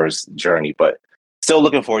multiverse journey, but still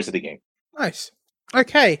looking forward to the game. Nice.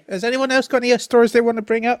 Okay. Has anyone else got any stories they want to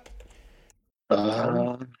bring up?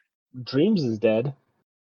 Dreams is dead.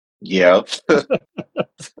 Yeah.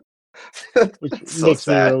 Which so makes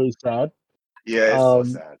sad. me really sad. Yeah, it's so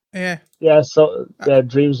sad. Yeah. Yeah, so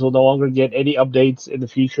Dreams will no longer get any updates in the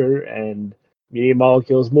future, and Media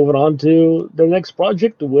Molecule is moving on to their next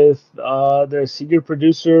project with their senior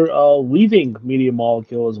producer leaving Media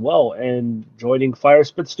Molecule as well and joining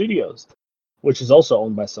Firespit Studios, which is also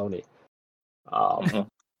owned by Sony.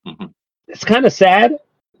 It's kind of sad,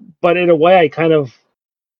 but in a way I kind of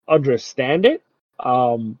understand it.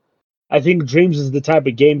 I think Dreams is the type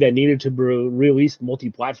of game that needed to be released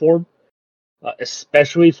multi-platform,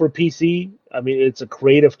 especially for PC. I mean, it's a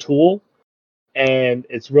creative tool, and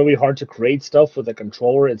it's really hard to create stuff with a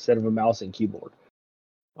controller instead of a mouse and keyboard.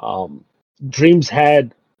 Dreams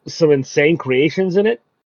had some insane creations in it.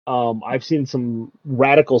 I've seen some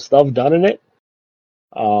radical stuff done in it.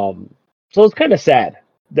 So it's kind of sad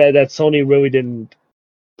that Sony really didn't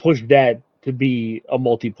push that to be a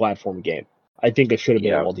multi-platform game. I think it should have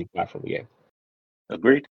been a multi-platform game.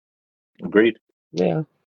 Agreed. Yeah.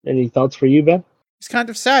 Any thoughts for you, Ben? It's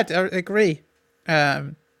kind of sad. I agree.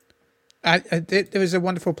 It was a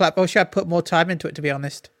wonderful platform. I wish I'd put more time into it, to be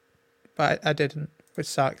honest, but I didn't, which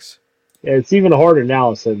sucks. Yeah, it's even harder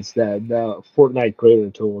now since the Fortnite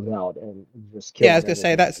creator tool is out and just I was gonna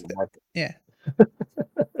say that's yeah.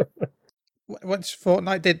 Once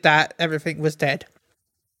Fortnite did that, everything was dead.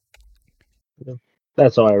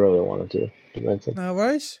 That's all I really wanted to mention. No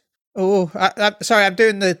worries. Oh, I'm sorry. I'm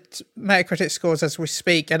doing the Metacritic scores as we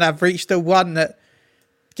speak, and I've reached the one that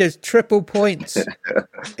gives triple points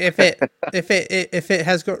if it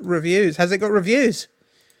has got reviews. Has it got reviews?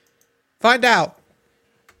 Find out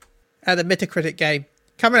at the Metacritic game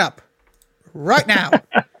coming up right now.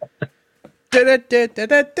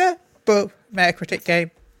 Boom! Metacritic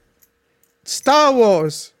game. Star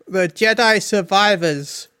Wars: The Jedi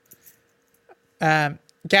Survivors.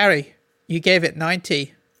 Gary, you gave it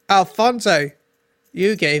 90. Alfonso,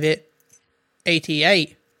 you gave it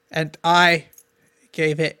 88. And I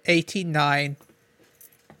gave it 89.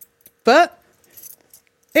 But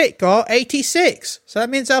it got 86. So that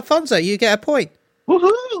means, Alfonso, you get a point.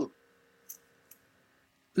 Woohoo!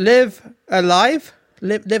 Live alive.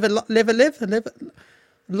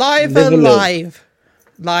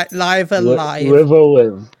 Live alive. Live or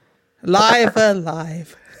live. Live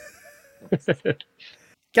alive.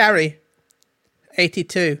 Gary,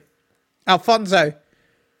 82. Alfonso,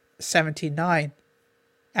 79.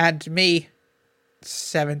 And me,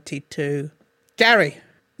 72. Gary,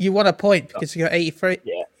 you won a point because you got 83.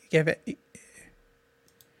 Yeah. You give it.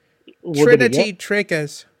 What did he Trinity get?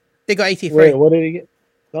 Triggers. They got 83. Wait, what did he get?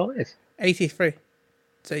 Oh, nice. 83.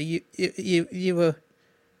 So you were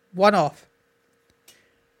one off.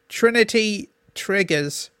 Trinity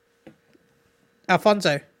Triggers.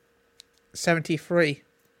 Alfonso, 73.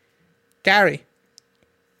 Gary,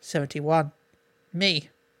 71. Me,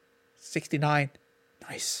 69.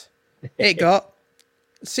 Nice. It got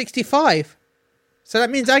 65. So that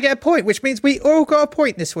means I get a point, which means we all got a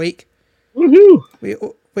point this week. Woohoo!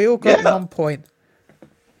 We all got 1 point.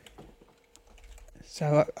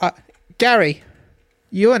 So, Gary,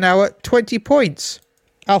 you are now at 20 points.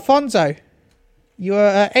 Alfonso, you are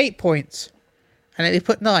at 8 points. And then he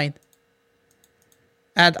put 9.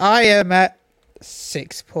 And I am at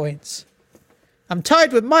 6 points. I'm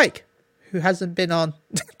tied with Mike, who hasn't been on.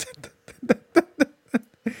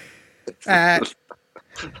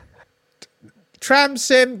 Tram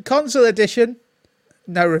Sim Console Edition,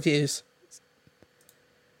 no reviews.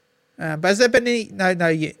 But has there been any?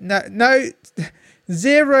 No,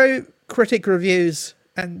 0 critic reviews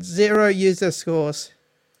and 0 user scores.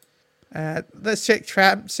 Let's check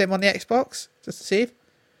Tram Sim on the Xbox just to see.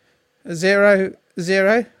 0,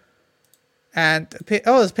 0. And there's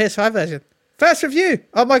a PS5 version. First review.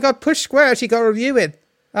 Oh my god, Push Square actually got a review in.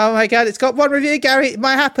 Oh my god, it's got 1 review, Gary. It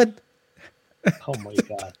might happen. Oh my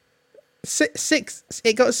god. Six.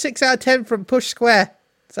 It got 6 out of 10 from Push Square.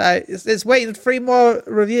 So it's waiting 3 more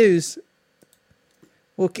reviews.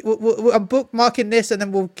 I'm bookmarking this, and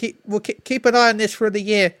then we'll keep an eye on this for the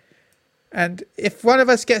year. And if one of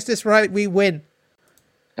us gets this right, we win.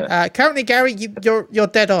 Currently, Gary, you're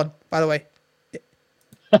dead on. By the way.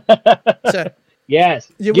 So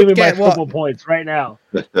Yes. you Give me would my get what? triple points right now.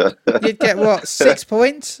 You'd get what? 6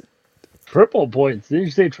 points. Triple points. Didn't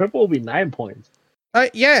you say triple will be 9 points?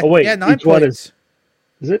 Yeah. Oh, wait, Yeah, 9 each one points.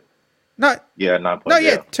 Is it? No. Yeah, 9 points. No.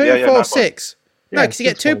 Yeah. 2, 4, 9 6. No, Yeah, because you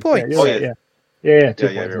get 6 2 points. Yeah, yeah. Yeah, 2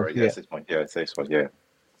 Yeah, points. you're right. Yeah, 6 points. Yeah, 6 points. Yeah.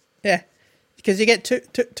 Yeah, because you get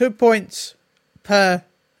two points per.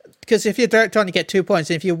 Because if you're direct on, you get 2 points.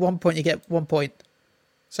 And if you're 1 point, you get 1 point.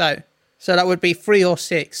 So that would be 3 or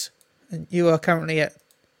 6. And you are currently at.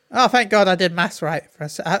 Oh, thank God I did maths right.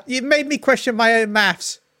 You made me question my own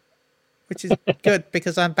maths, which is good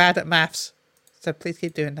because I'm bad at maths. So please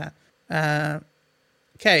keep doing that.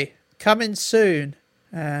 Okay, coming soon.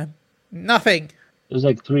 Nothing. There's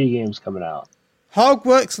like 3 games coming out.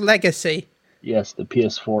 Hogwarts Legacy. Yes, the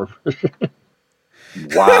PS4 version.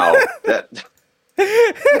 Wow.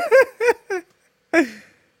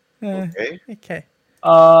 Okay. Okay.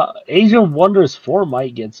 Age of Wonders 4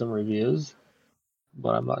 might get some reviews,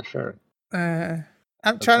 but I'm not sure.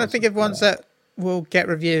 I'm trying to think of ones that will get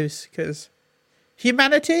reviews, because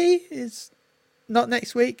Humanity is not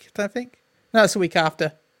next week, I don't think. No, it's the week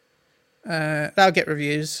after. That'll get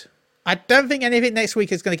reviews. I don't think anything next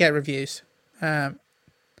week is going to get reviews. So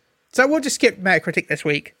we'll just skip Metacritic this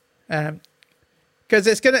week.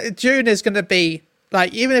 Because June is going to be,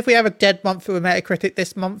 like, even if we have a dead month for Metacritic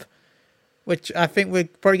this month, which I think we're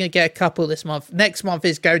probably going to get a couple this month, next month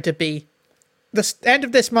is going to be, the end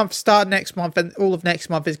of this month, start next month, and all of next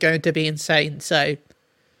month is going to be insane. So,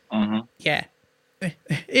 yeah.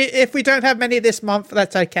 If we don't have many this month,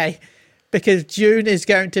 that's okay. Because June is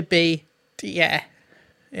going to be, yeah.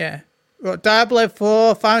 We've got Diablo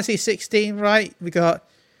 4, Final Fantasy 16, right? We got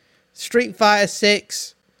Street Fighter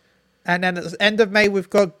 6. And then at the end of May, we've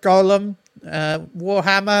got Golem,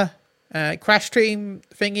 Warhammer, Crash Team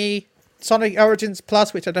thingy, Sonic Origins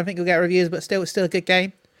Plus, which I don't think will get reviews, but still a good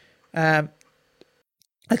game.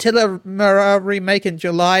 Attila Mirror Remake in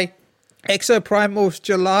July. Exoprimals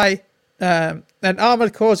July. And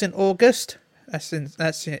Armored Cores in August. That's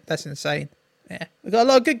insane. Yeah, we've got a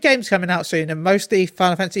lot of good games coming out soon, and mostly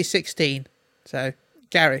Final Fantasy 16. So,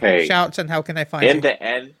 Gary, shouts, and how can they find you? In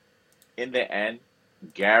the end,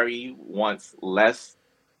 Gary wants less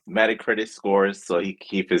Metacritic scores so he can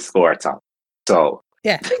keep his score top. So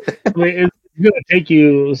yeah, I mean, it's going to take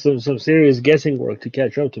you some serious guessing work to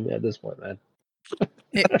catch up to me at this point, man.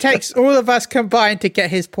 It takes all of us combined to get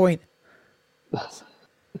his point.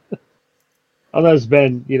 Unless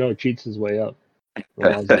Ben, cheats his way up.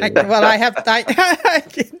 Well, I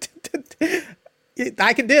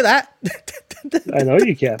can do that. I know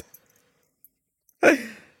you can.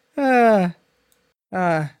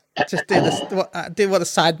 Just do this. Do what the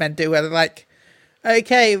sidemen do, where they're like,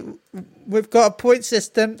 Okay, we've got a point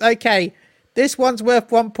system. Okay, this one's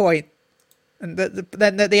worth 1 point. And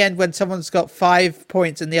then at the end, when someone's got 5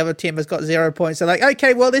 points and the other team has got 0 points, they're like,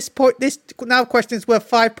 okay, well, this now question is worth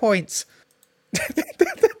 5 points.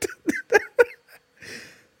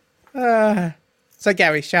 So,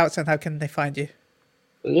 Gary, shouts and how can they find you?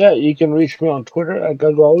 Yeah, you can reach me on Twitter at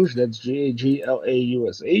Gaglaus. That's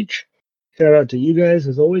GAGLAUSH. Shout out to you guys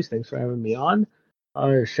as always. Thanks for having me on.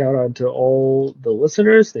 Shout out to all the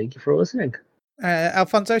listeners. Thank you for listening.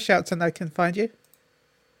 Alfonso, shouts and how can find you?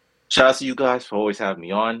 Shout out to you guys for always having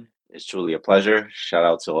me on. It's truly a pleasure. Shout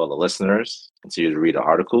out to all the listeners. Continue to read the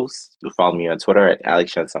articles. You follow me on Twitter at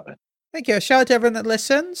AlexShen7. Thank you. Shout out to everyone that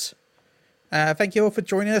listens. Thank you all for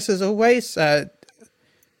joining us as always.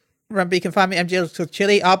 Remember, you can find me MGL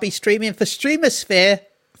Chili. I'll be streaming for Streamosphere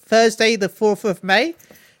Thursday, the 4th of May,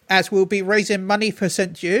 as we'll be raising money for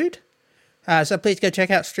St. Jude. So please go check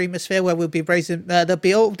out Streamosphere, where we'll be raising. There'll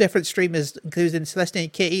be all different streamers, including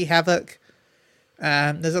Celestine, Kitty, Havoc.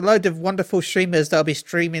 There's a load of wonderful streamers that'll be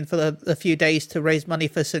streaming for a few days to raise money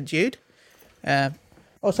for St. Jude.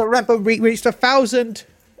 Also, remember, we reached 1,000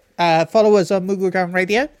 followers on Moogle Ground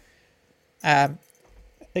Radio.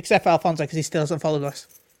 Except for Alfonso, because he still hasn't followed us.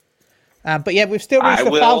 But yeah, we've still reached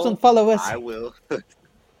 1,000 followers. I will.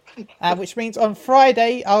 Which means on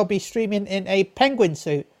Friday, I'll be streaming in a penguin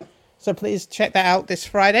suit. So please check that out this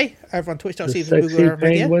Friday over on twitch.tv. Sexy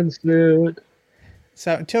penguin suit.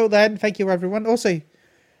 So until then, thank you everyone. Also,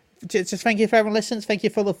 just thank you for everyone listening. Thank you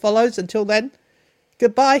for the follows. Until then,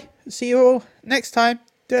 goodbye. See you all next time.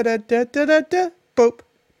 Boop.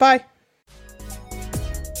 Bye.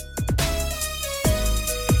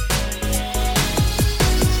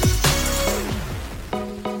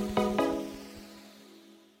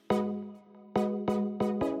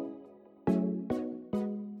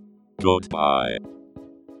 Goodbye.